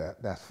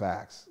 That's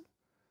facts.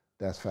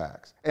 That's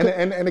facts.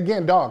 And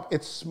again, dog,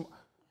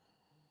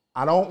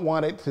 I don't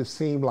want it to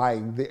seem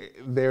like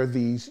there are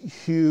these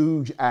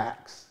huge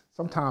acts.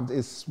 Sometimes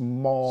it's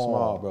small.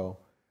 Small, bro.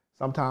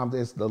 Sometimes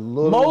it's the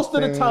little Most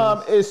of the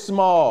time it's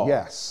small.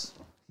 Yes.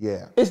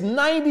 Yeah. It's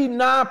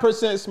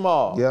 99%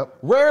 small. Yep.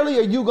 Rarely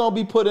are you gonna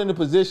be put in a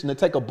position to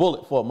take a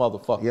bullet for a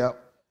motherfucker.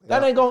 Yep.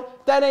 That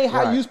ain't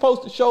how you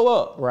supposed to show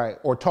up. Right.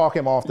 Or talk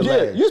him off the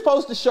ledge. You're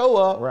supposed to show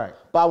up. Right.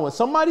 But when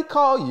somebody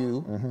call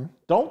you,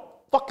 don't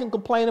fucking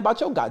complain about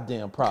your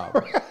goddamn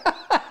problem.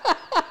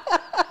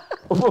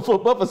 But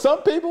for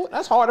some people,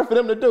 that's harder for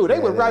them to do. They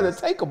would rather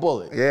take a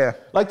bullet. Yeah.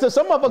 Like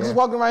some motherfuckers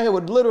walking around here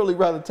would literally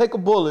rather take a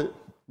bullet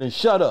than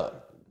shut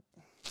up.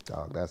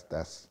 Dog,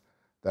 that's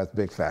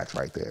big facts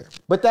right there.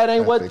 But that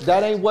ain't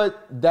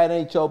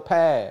your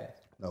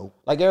path. Nope.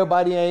 Like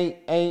everybody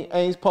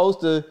ain't supposed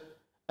to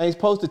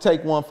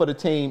take one for the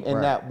team in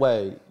that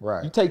way.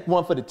 Right. You take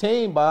one for the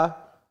team by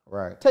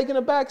taking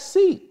a back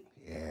seat.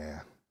 Yeah.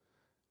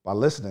 By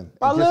listening.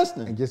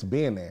 And just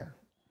being there.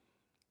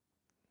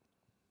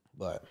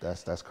 But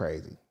that's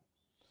crazy.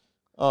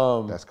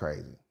 That's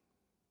crazy.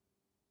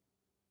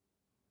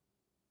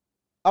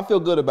 I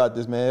feel good about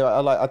this, man.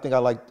 I think I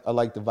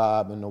like the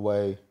vibe in the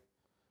way.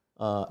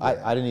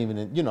 I didn't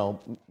even,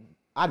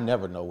 I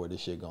never know where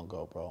this shit gonna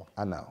go, bro.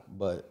 I know.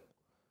 But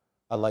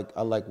I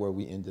like where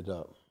we ended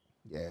up.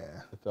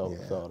 Yeah. It felt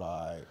all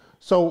right.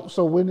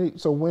 So when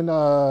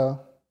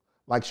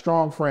like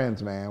strong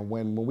friends, man,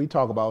 when we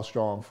talk about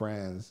strong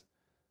friends,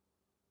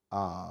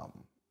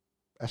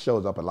 that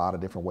shows up a lot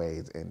of different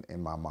ways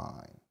in my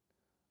mind.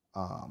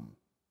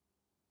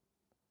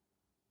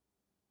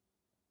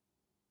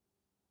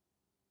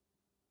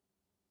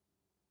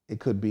 It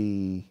could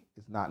be,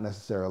 it's not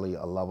necessarily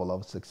a level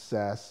of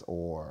success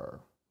or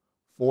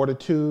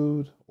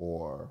fortitude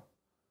or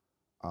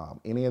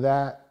any of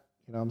that.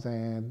 You know what I'm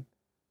saying?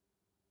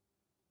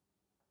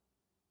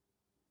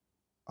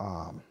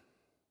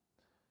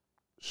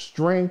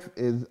 Strength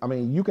is,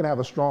 you can have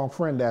a strong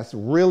friend that's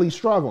really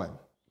struggling,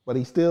 but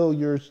he's still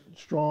your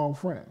strong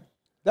friend.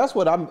 That's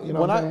what I'm, You know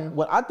what I'm saying?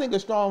 when I think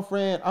of strong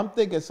friend, I'm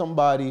thinking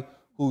somebody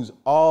who's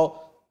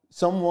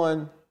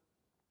someone.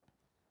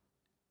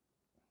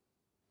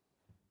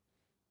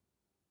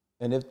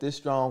 And if this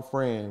strong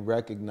friend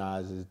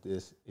recognizes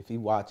this, if he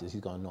watches,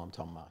 he's gonna know I'm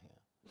talking about him.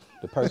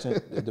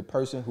 The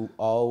person who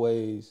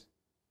always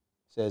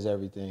says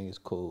everything is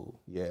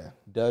cool. Yeah.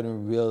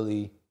 Doesn't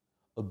really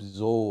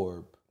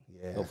absorb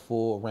the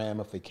full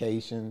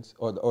ramifications,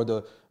 or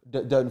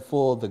doesn't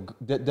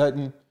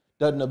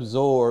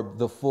absorb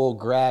the full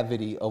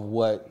gravity of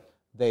what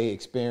they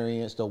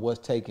experienced or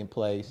what's taking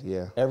place.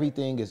 Yeah.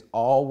 Everything is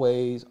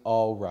always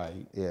all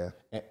right. Yeah.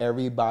 And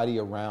everybody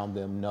around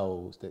them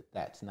knows that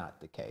that's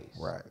not the case.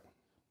 Right.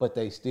 But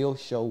they still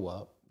show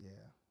up. Yeah.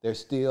 They're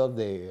still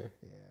there.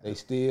 Yeah. They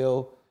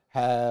still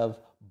have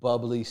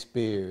bubbly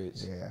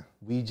spirits. Yeah.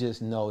 We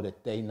just know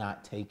that they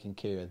not taking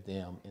care of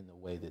them in the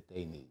way that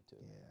they need to.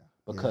 Yeah.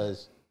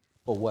 Because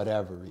for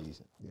whatever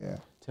reason. Yeah.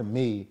 To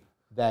me,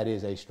 that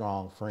is a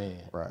strong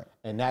friend. Right.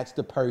 And that's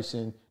the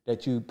person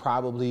that you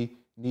probably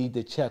need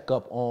to check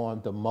up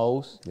on the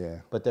most. Yeah.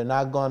 But they're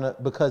not gonna,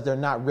 because they're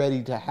not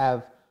ready to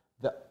have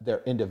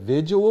their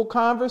individual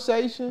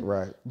conversation.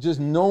 Right. Just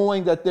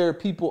knowing that there are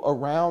people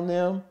around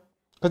them,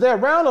 because they're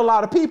around a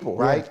lot of people,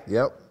 right?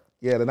 Yeah. Yep.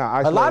 Yeah, they're not A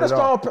isolated lot at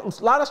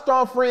all. of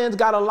strong friends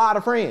got a lot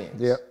of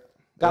friends. Yep.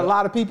 Got a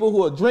lot of people who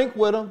will drink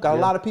with them. Got a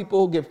lot of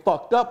people who get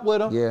fucked up with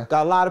them. Yeah.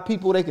 Got a lot of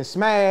people they can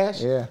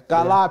smash. Yeah.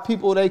 Got a lot of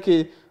people they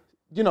could,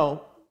 you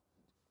know,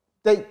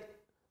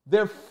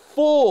 they're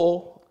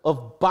full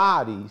of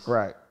bodies.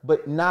 Right.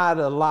 But not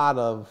a lot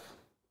of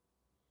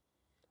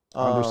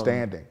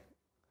Understanding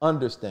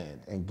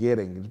understanding. and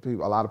getting.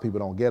 A lot of people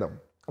don't get them.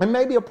 And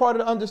maybe a part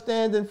of the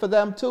understanding for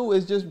them too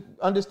is just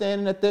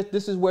understanding that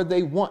this is where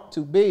they want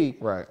to be.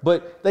 Right.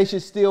 But they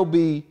should still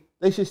be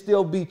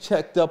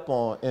checked up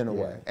on in a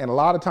way. And a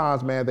lot of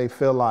times, man, they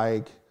feel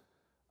like,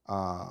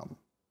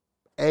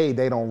 they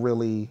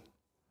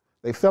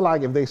feel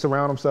like if they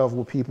surround themselves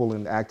with people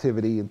and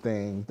activity and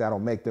things, that'll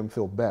make them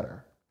feel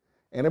better.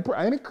 And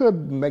it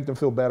could make them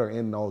feel better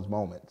in those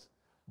moments.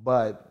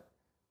 But,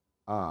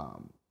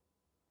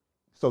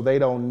 so they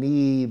don't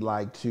need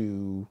like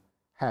to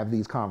have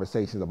these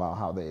conversations about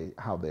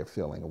how they're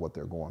feeling and what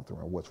they're going through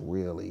and what's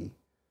really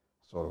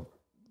sort of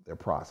they're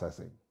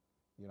processing,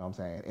 you know what I'm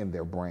saying, in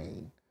their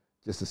brain,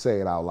 just to say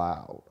it out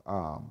loud.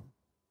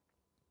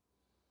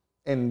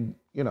 And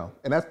you know,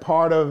 and that's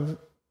part of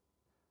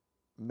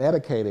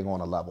medicating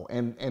on a level.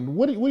 And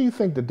what do you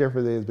think the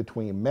difference is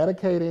between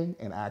medicating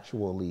and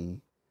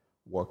actually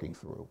working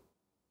through?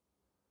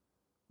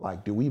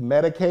 Like, do we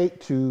medicate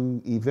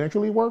to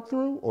eventually work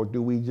through, or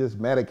do we just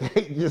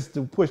medicate just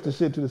to push the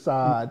shit to the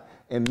side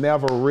and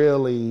never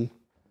really?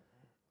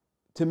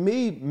 To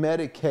me,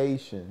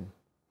 medication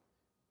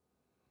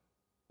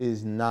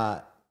is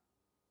not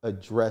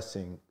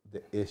addressing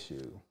the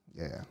issue.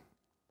 Yeah.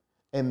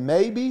 And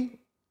maybe,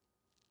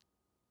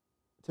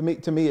 to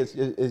me,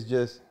 it's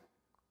just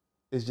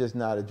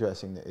not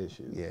addressing the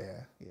issue.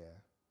 Yeah,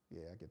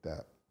 I get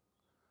that.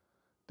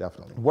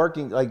 Definitely.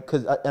 Working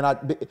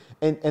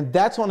and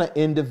that's on an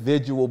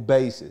individual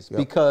basis. Yep.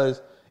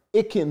 Because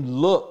it can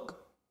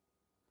look,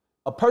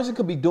 a person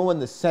could be doing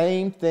the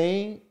same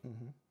thing,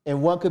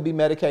 and one could be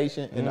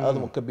medication and the other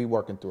one could be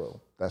working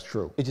through. That's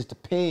true. It just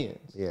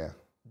depends. Yeah.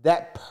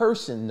 That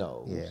person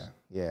knows.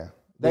 Yeah.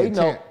 They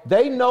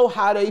know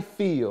how they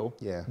feel.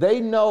 Yeah.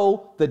 They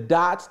know the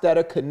dots that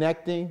are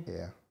connecting.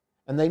 Yeah.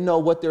 And they know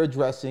what they're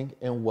addressing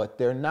and what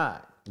they're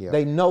not. Yeah.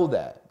 They know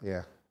that.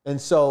 Yeah. And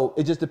so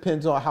it just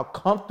depends on how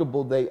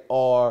comfortable they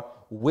are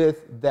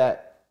with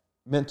that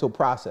mental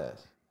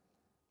process.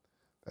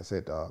 That's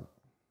it, dog.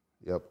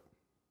 Yep.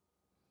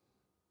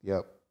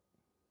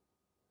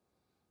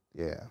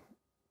 Yeah.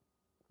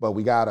 But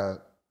we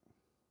gotta,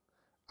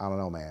 I don't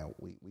know, man.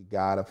 We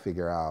gotta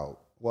figure out,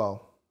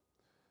 well,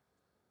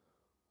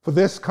 for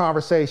this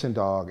conversation,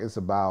 dog, it's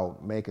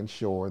about making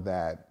sure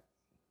that,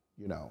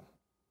 you know,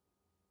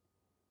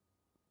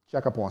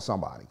 check up on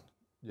somebody.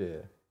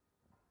 Yeah.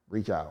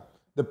 Reach out.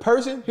 The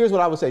person, here's what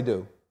I would say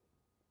do.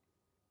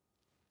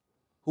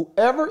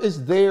 Whoever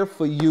is there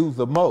for you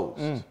the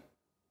most,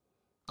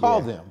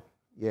 call them.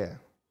 Yeah.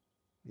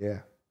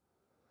 And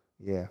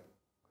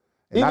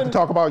not to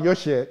talk about your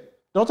shit.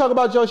 Don't talk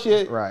about your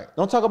shit. Right.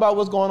 Don't talk about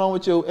what's going on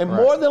with you. And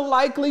more than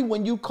likely,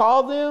 when you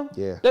call them,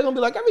 they're gonna be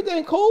like,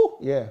 everything cool.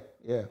 Yeah.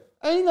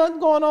 Ain't nothing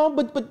going on.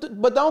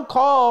 But don't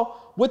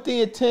call with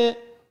the intent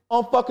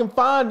on fucking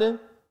finding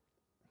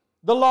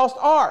the lost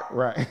art.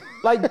 Right.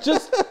 Like,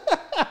 just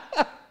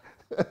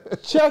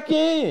check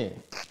in.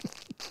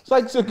 It's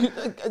like,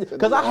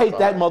 because I hate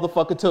that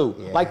motherfucker too.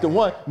 Yeah. Like the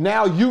one,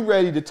 now you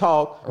ready to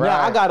talk. Right.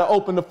 Now I got to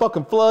open the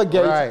fucking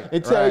floodgates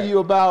and tell you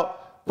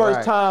about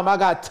first time I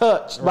got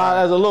touched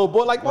by as a little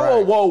boy. Like,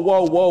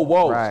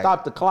 whoa. Right.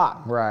 Stop the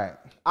clock. Right.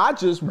 I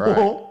just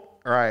want.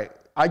 Right.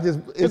 It's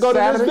to go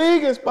Saturday. To this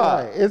vegan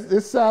spot. Right.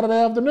 It's Saturday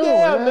afternoon.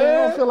 Yeah, man.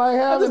 I don't feel like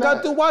having I just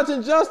got through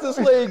watching Justice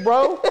League,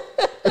 bro.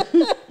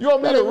 You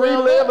want me to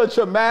relive a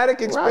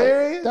traumatic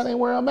experience? Right. That ain't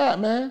where I'm at,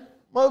 man.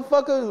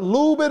 Motherfucker,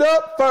 lube it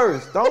up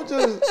first. Don't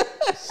just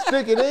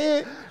stick it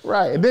in.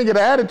 Right. And then get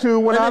an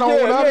attitude when I don't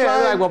want to. Yeah,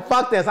 like, well,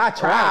 fuck this. I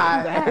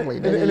tried. Right, exactly.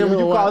 And then when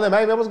you call them,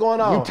 hey, man, what's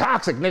going on? You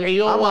toxic, nigga. You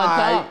don't want to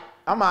talk.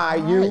 I'm all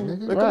right, you.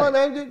 Like, come on,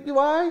 man. You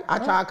all right? I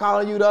tried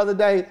calling you the other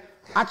day.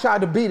 I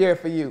tried to be there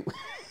for you.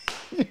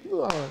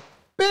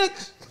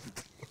 Bitch.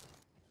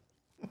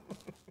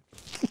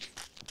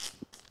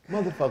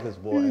 Motherfuckers,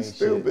 boy, ain't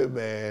stupid, shit.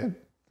 Man.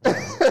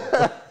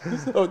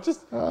 So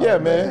just,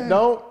 man.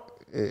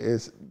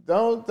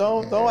 Don't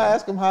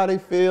ask them how they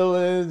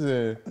feelings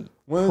and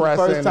when's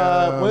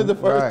the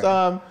first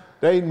time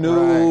they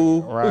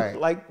knew. Right.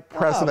 Like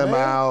pressing them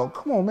out.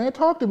 Come on, man.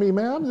 Talk to me,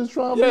 man. I'm just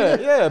trying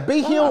to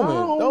be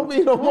human. Don't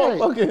be no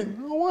motherfucking. I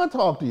don't want to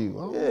talk to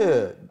you.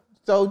 Yeah.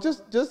 So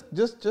just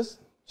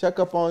check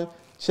up on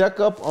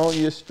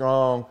your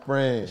strong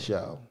friend. For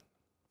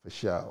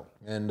sure.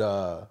 And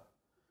for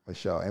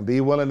sure. And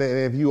be willing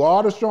to, if you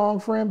are the strong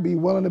friend, be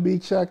willing to be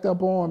checked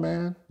up on,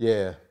 man.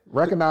 Yeah.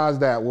 Recognize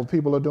that when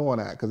people are doing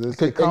that,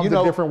 because it comes in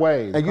different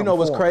ways. And you know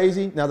what's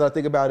crazy? Now that I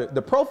think about it,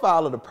 the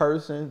profile of the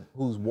person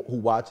who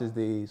watches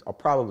these are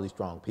probably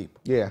strong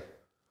people. Yeah.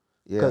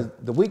 Because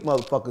the weak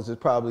motherfuckers is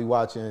probably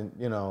watching,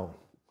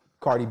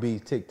 Cardi B's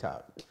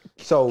TikTok.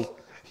 So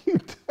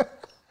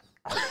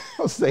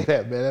don't say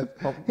that, man.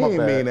 He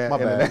ain't mean that. My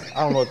bad.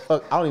 I don't know.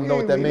 I don't even know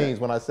what that means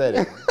when I said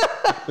it.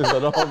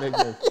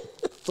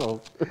 So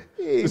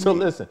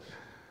listen.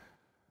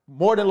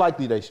 More than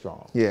likely they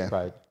strong. Yeah.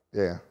 Right.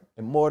 Yeah.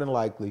 And more than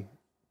likely,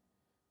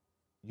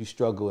 you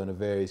struggle in a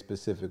very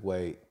specific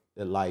way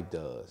that life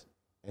does.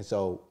 And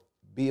so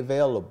be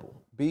available.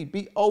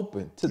 Be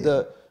open to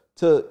the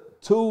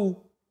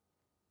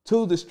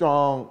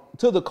strong,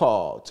 to the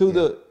call, to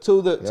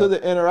the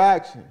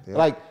interaction. Yeah.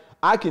 Like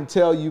I can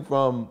tell you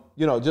from,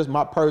 just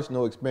my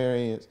personal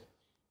experience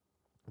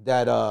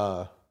that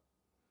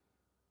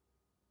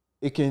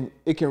it can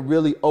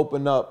really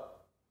open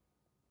up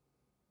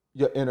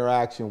your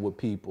interaction with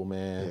people,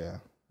 man. Yeah.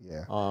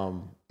 Yeah.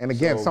 And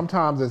again,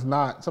 sometimes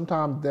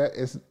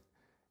that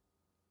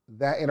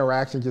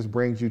interaction just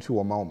brings you to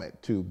a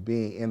moment, to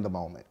being in the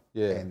moment.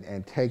 Yeah.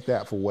 And take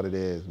that for what it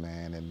is,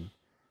 man.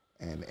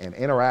 And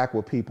interact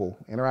with people.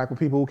 Interact with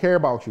people who care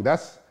about you.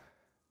 That's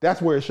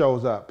where it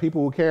shows up.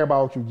 People who care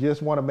about you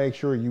just want to make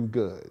sure you're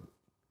good.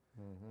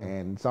 Mm-hmm.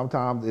 And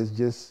sometimes it's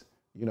just,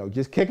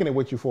 just kicking it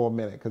with you for a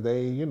minute because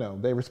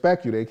they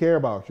respect you. They care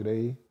about you.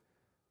 They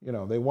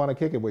want to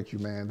kick it with you,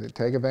 man. They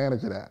take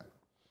advantage of that.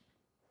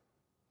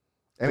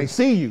 And they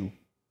see you.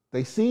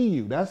 They see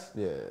you.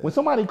 When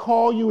somebody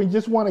call you and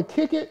just want to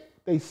kick it,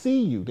 they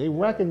see you. They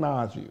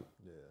recognize you.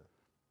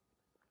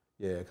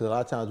 Yeah, because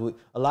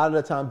a lot of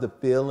the times the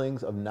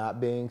feelings of not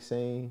being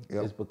seen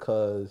is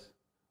because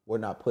we're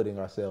not putting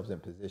ourselves in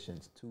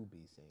positions to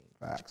be seen.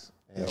 Facts.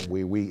 And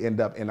we end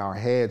up in our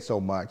head so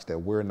much that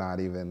we'll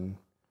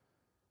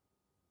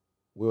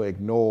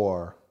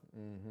ignore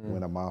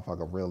when a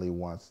motherfucker really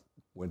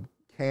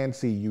can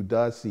see you,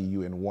 does see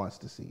you, and wants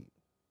to see you.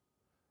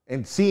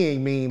 And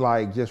seeing mean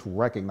like just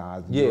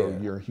recognizing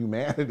your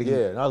humanity.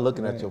 Yeah, not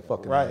looking at your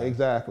fucking right, eyes.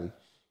 Exactly.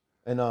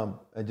 And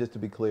just to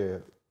be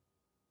clear,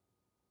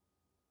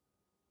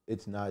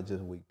 it's not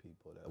just weak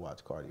people that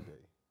watch Cardi B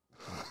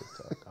on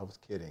TikTok. I was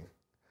kidding.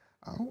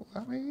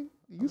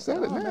 You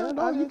said it now.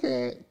 No, you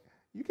can't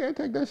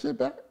take that shit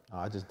back. No,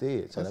 I just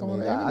did. So that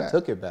means I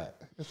took it back.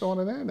 It's on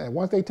the internet.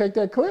 Once they take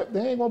that clip,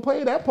 they ain't gonna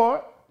play that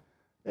part.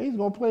 They just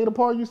gonna play the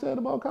part you said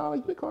about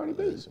Cardi B.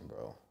 Listen,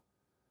 bro.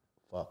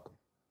 Fuck them.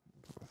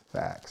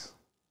 Facts.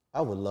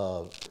 I would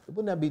love.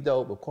 Wouldn't that be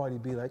dope if Cardi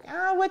B like,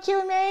 what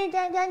you mean?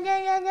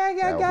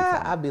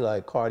 I'd be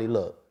like, Cardi,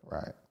 look.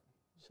 Right.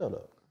 Shut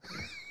up.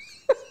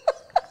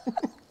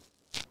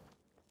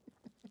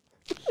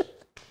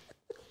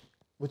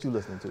 What you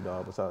listening to,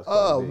 dog? Besides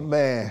Cardi B?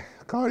 Man,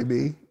 Cardi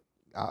B.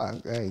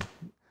 Hey,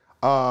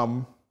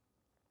 nah,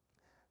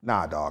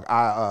 dog.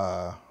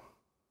 I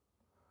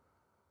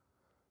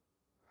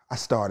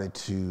started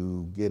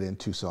to get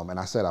into some, and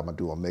I said I'm gonna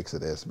do a mix of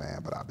this,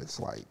 man. But I've been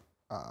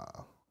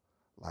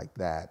like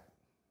that.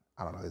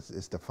 I don't know.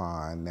 It's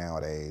defined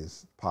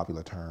nowadays,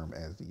 popular term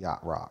as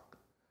yacht rock,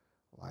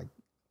 like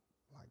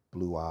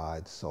Blue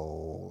Eyed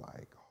Soul,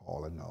 like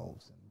Hall &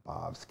 Oates and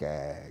Bob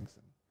Skaggs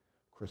and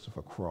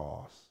Christopher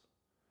Cross.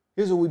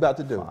 Here's what we about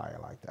to do. Fire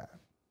like that.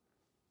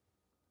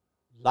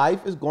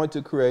 Life is going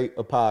to create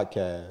a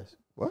podcast.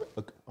 What?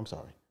 I'm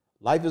sorry.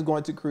 Life is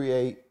going to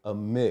create a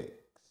mix.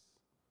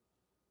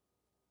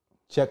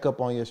 Check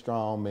up on your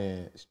strong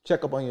man.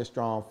 Check up on your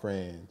strong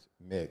friends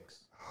mix.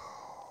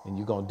 And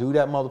you're going to do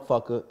that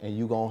motherfucker and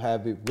you're going to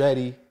have it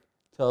ready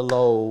to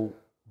load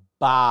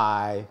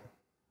by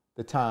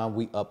the time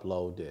we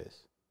upload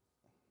this.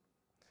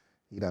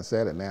 He done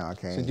said it now. I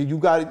can't. So you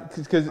got it?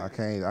 Cause I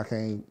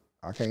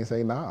can't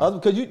say nah.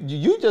 Because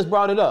you just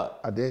brought it up.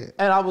 I did.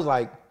 And I was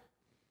like,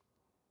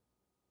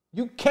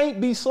 you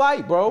can't be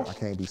slight, bro. I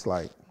can't be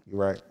slight. You're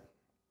right.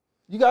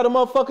 You got to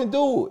motherfucking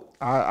do it.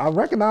 I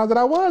recognize that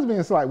I was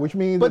being slight, which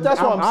means but that's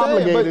what I'm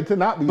obligated to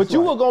not be but slight.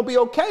 You were going to be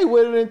okay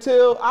with it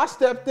until I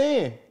stepped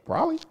in.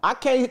 Probably.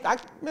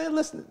 Man,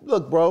 listen,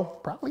 look, bro.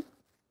 Probably.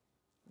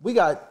 We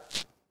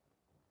got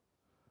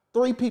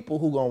 3 people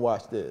who going to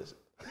watch this.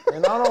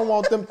 And I don't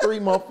want them 3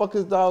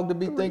 motherfuckers, dog, to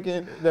be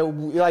thinking that,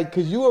 like,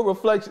 because you a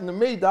reflection to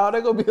me, dog.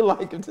 They're going to be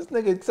like, if this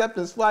nigga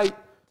accepting slight,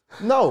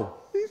 no.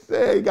 He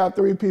said he got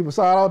 3 people.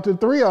 Shout out to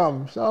 3 of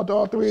them. Shout out to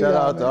all 3 Shout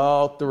of them. out to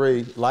all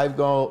 3. Life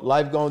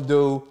gonna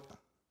do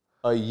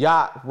a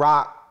yacht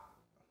rock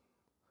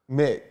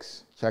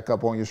mix. Check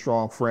up on your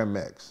strong friend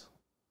mix.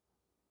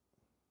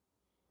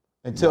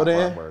 Until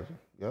then.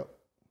 Yep.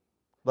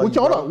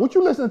 What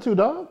you listening to,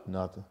 dog?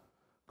 Nothing.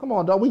 Come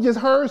on, dog. We just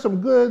heard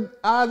some good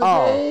Eyes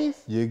of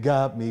Days. You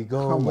got me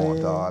going. Come on,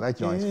 dog. That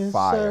joint's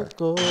fire.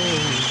 Circles.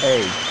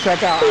 Hey,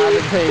 check out Eyes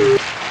of Days.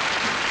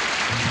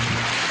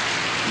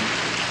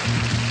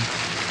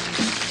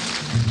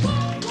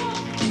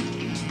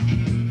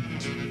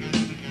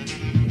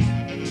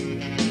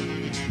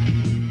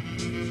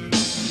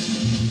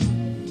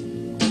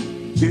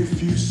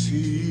 If you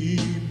see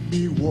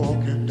me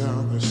walking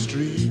down the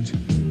street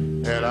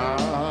and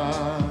I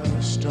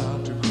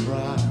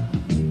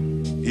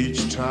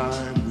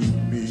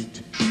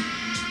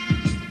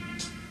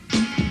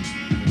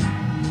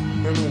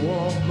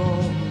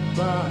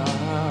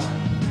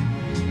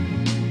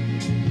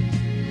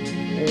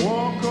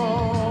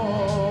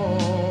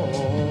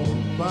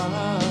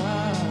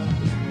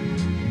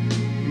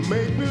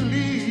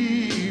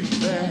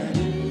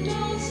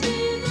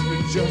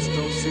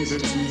see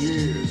the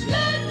tears.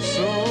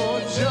 So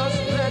just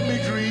let me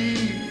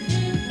grieve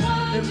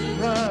in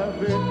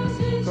private,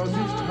 'cause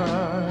each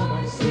time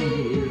I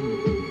see you,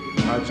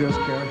 I just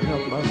can't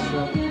help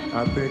myself.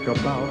 I think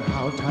about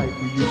how tight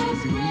we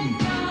used to be.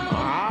 I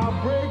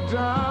break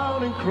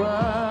down and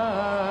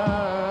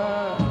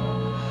cry.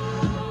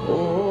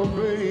 Oh,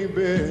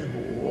 baby,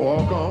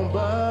 walk on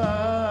by.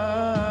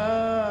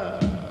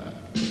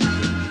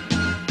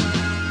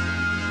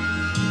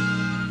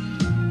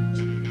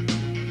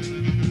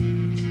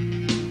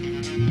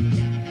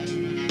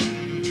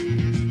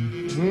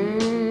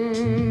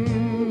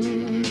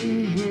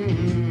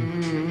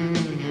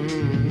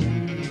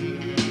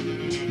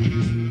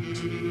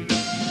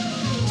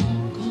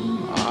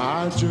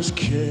 I just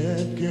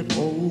can't get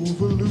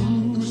over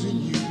losing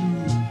you.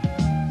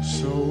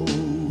 So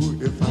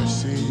if I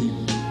see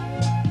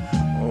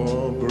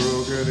all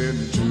broken in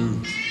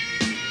two,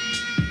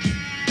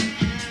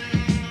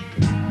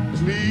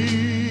 please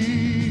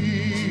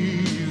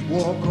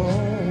walk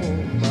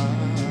on by.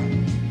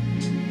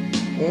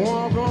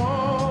 Walk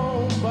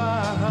on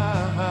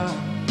by.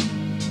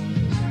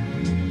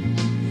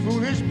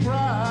 Foolish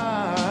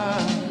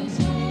pride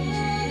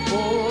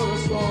for the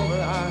soul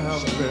that I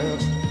have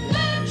left.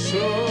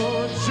 So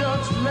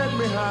just let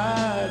me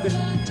hide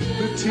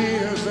the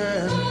tears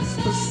and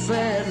the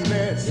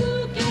sadness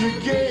you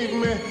gave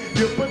me.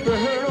 You put the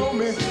hurt on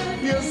me.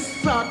 You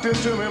socked it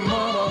to me,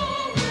 mama,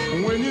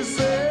 when you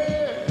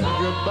said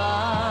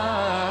goodbye.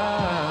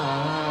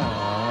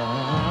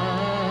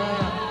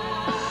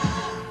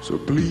 So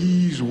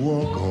please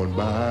walk on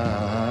by.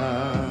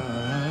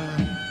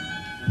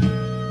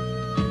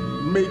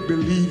 Make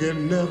believe you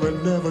never,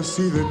 never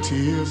see the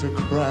tears or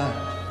cry.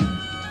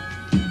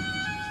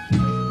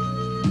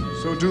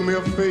 So do me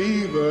a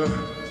favor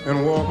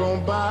and walk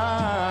on by.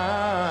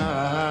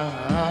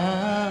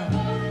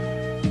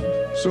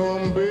 So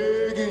I'm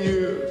begging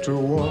you to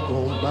walk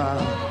on by.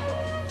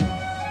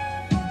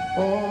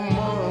 Oh,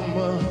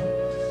 mama,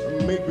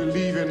 make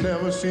believe you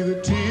never see the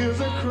tears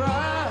or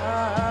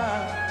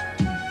cry.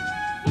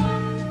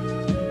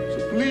 So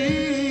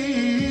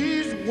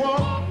please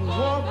walk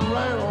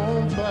right on.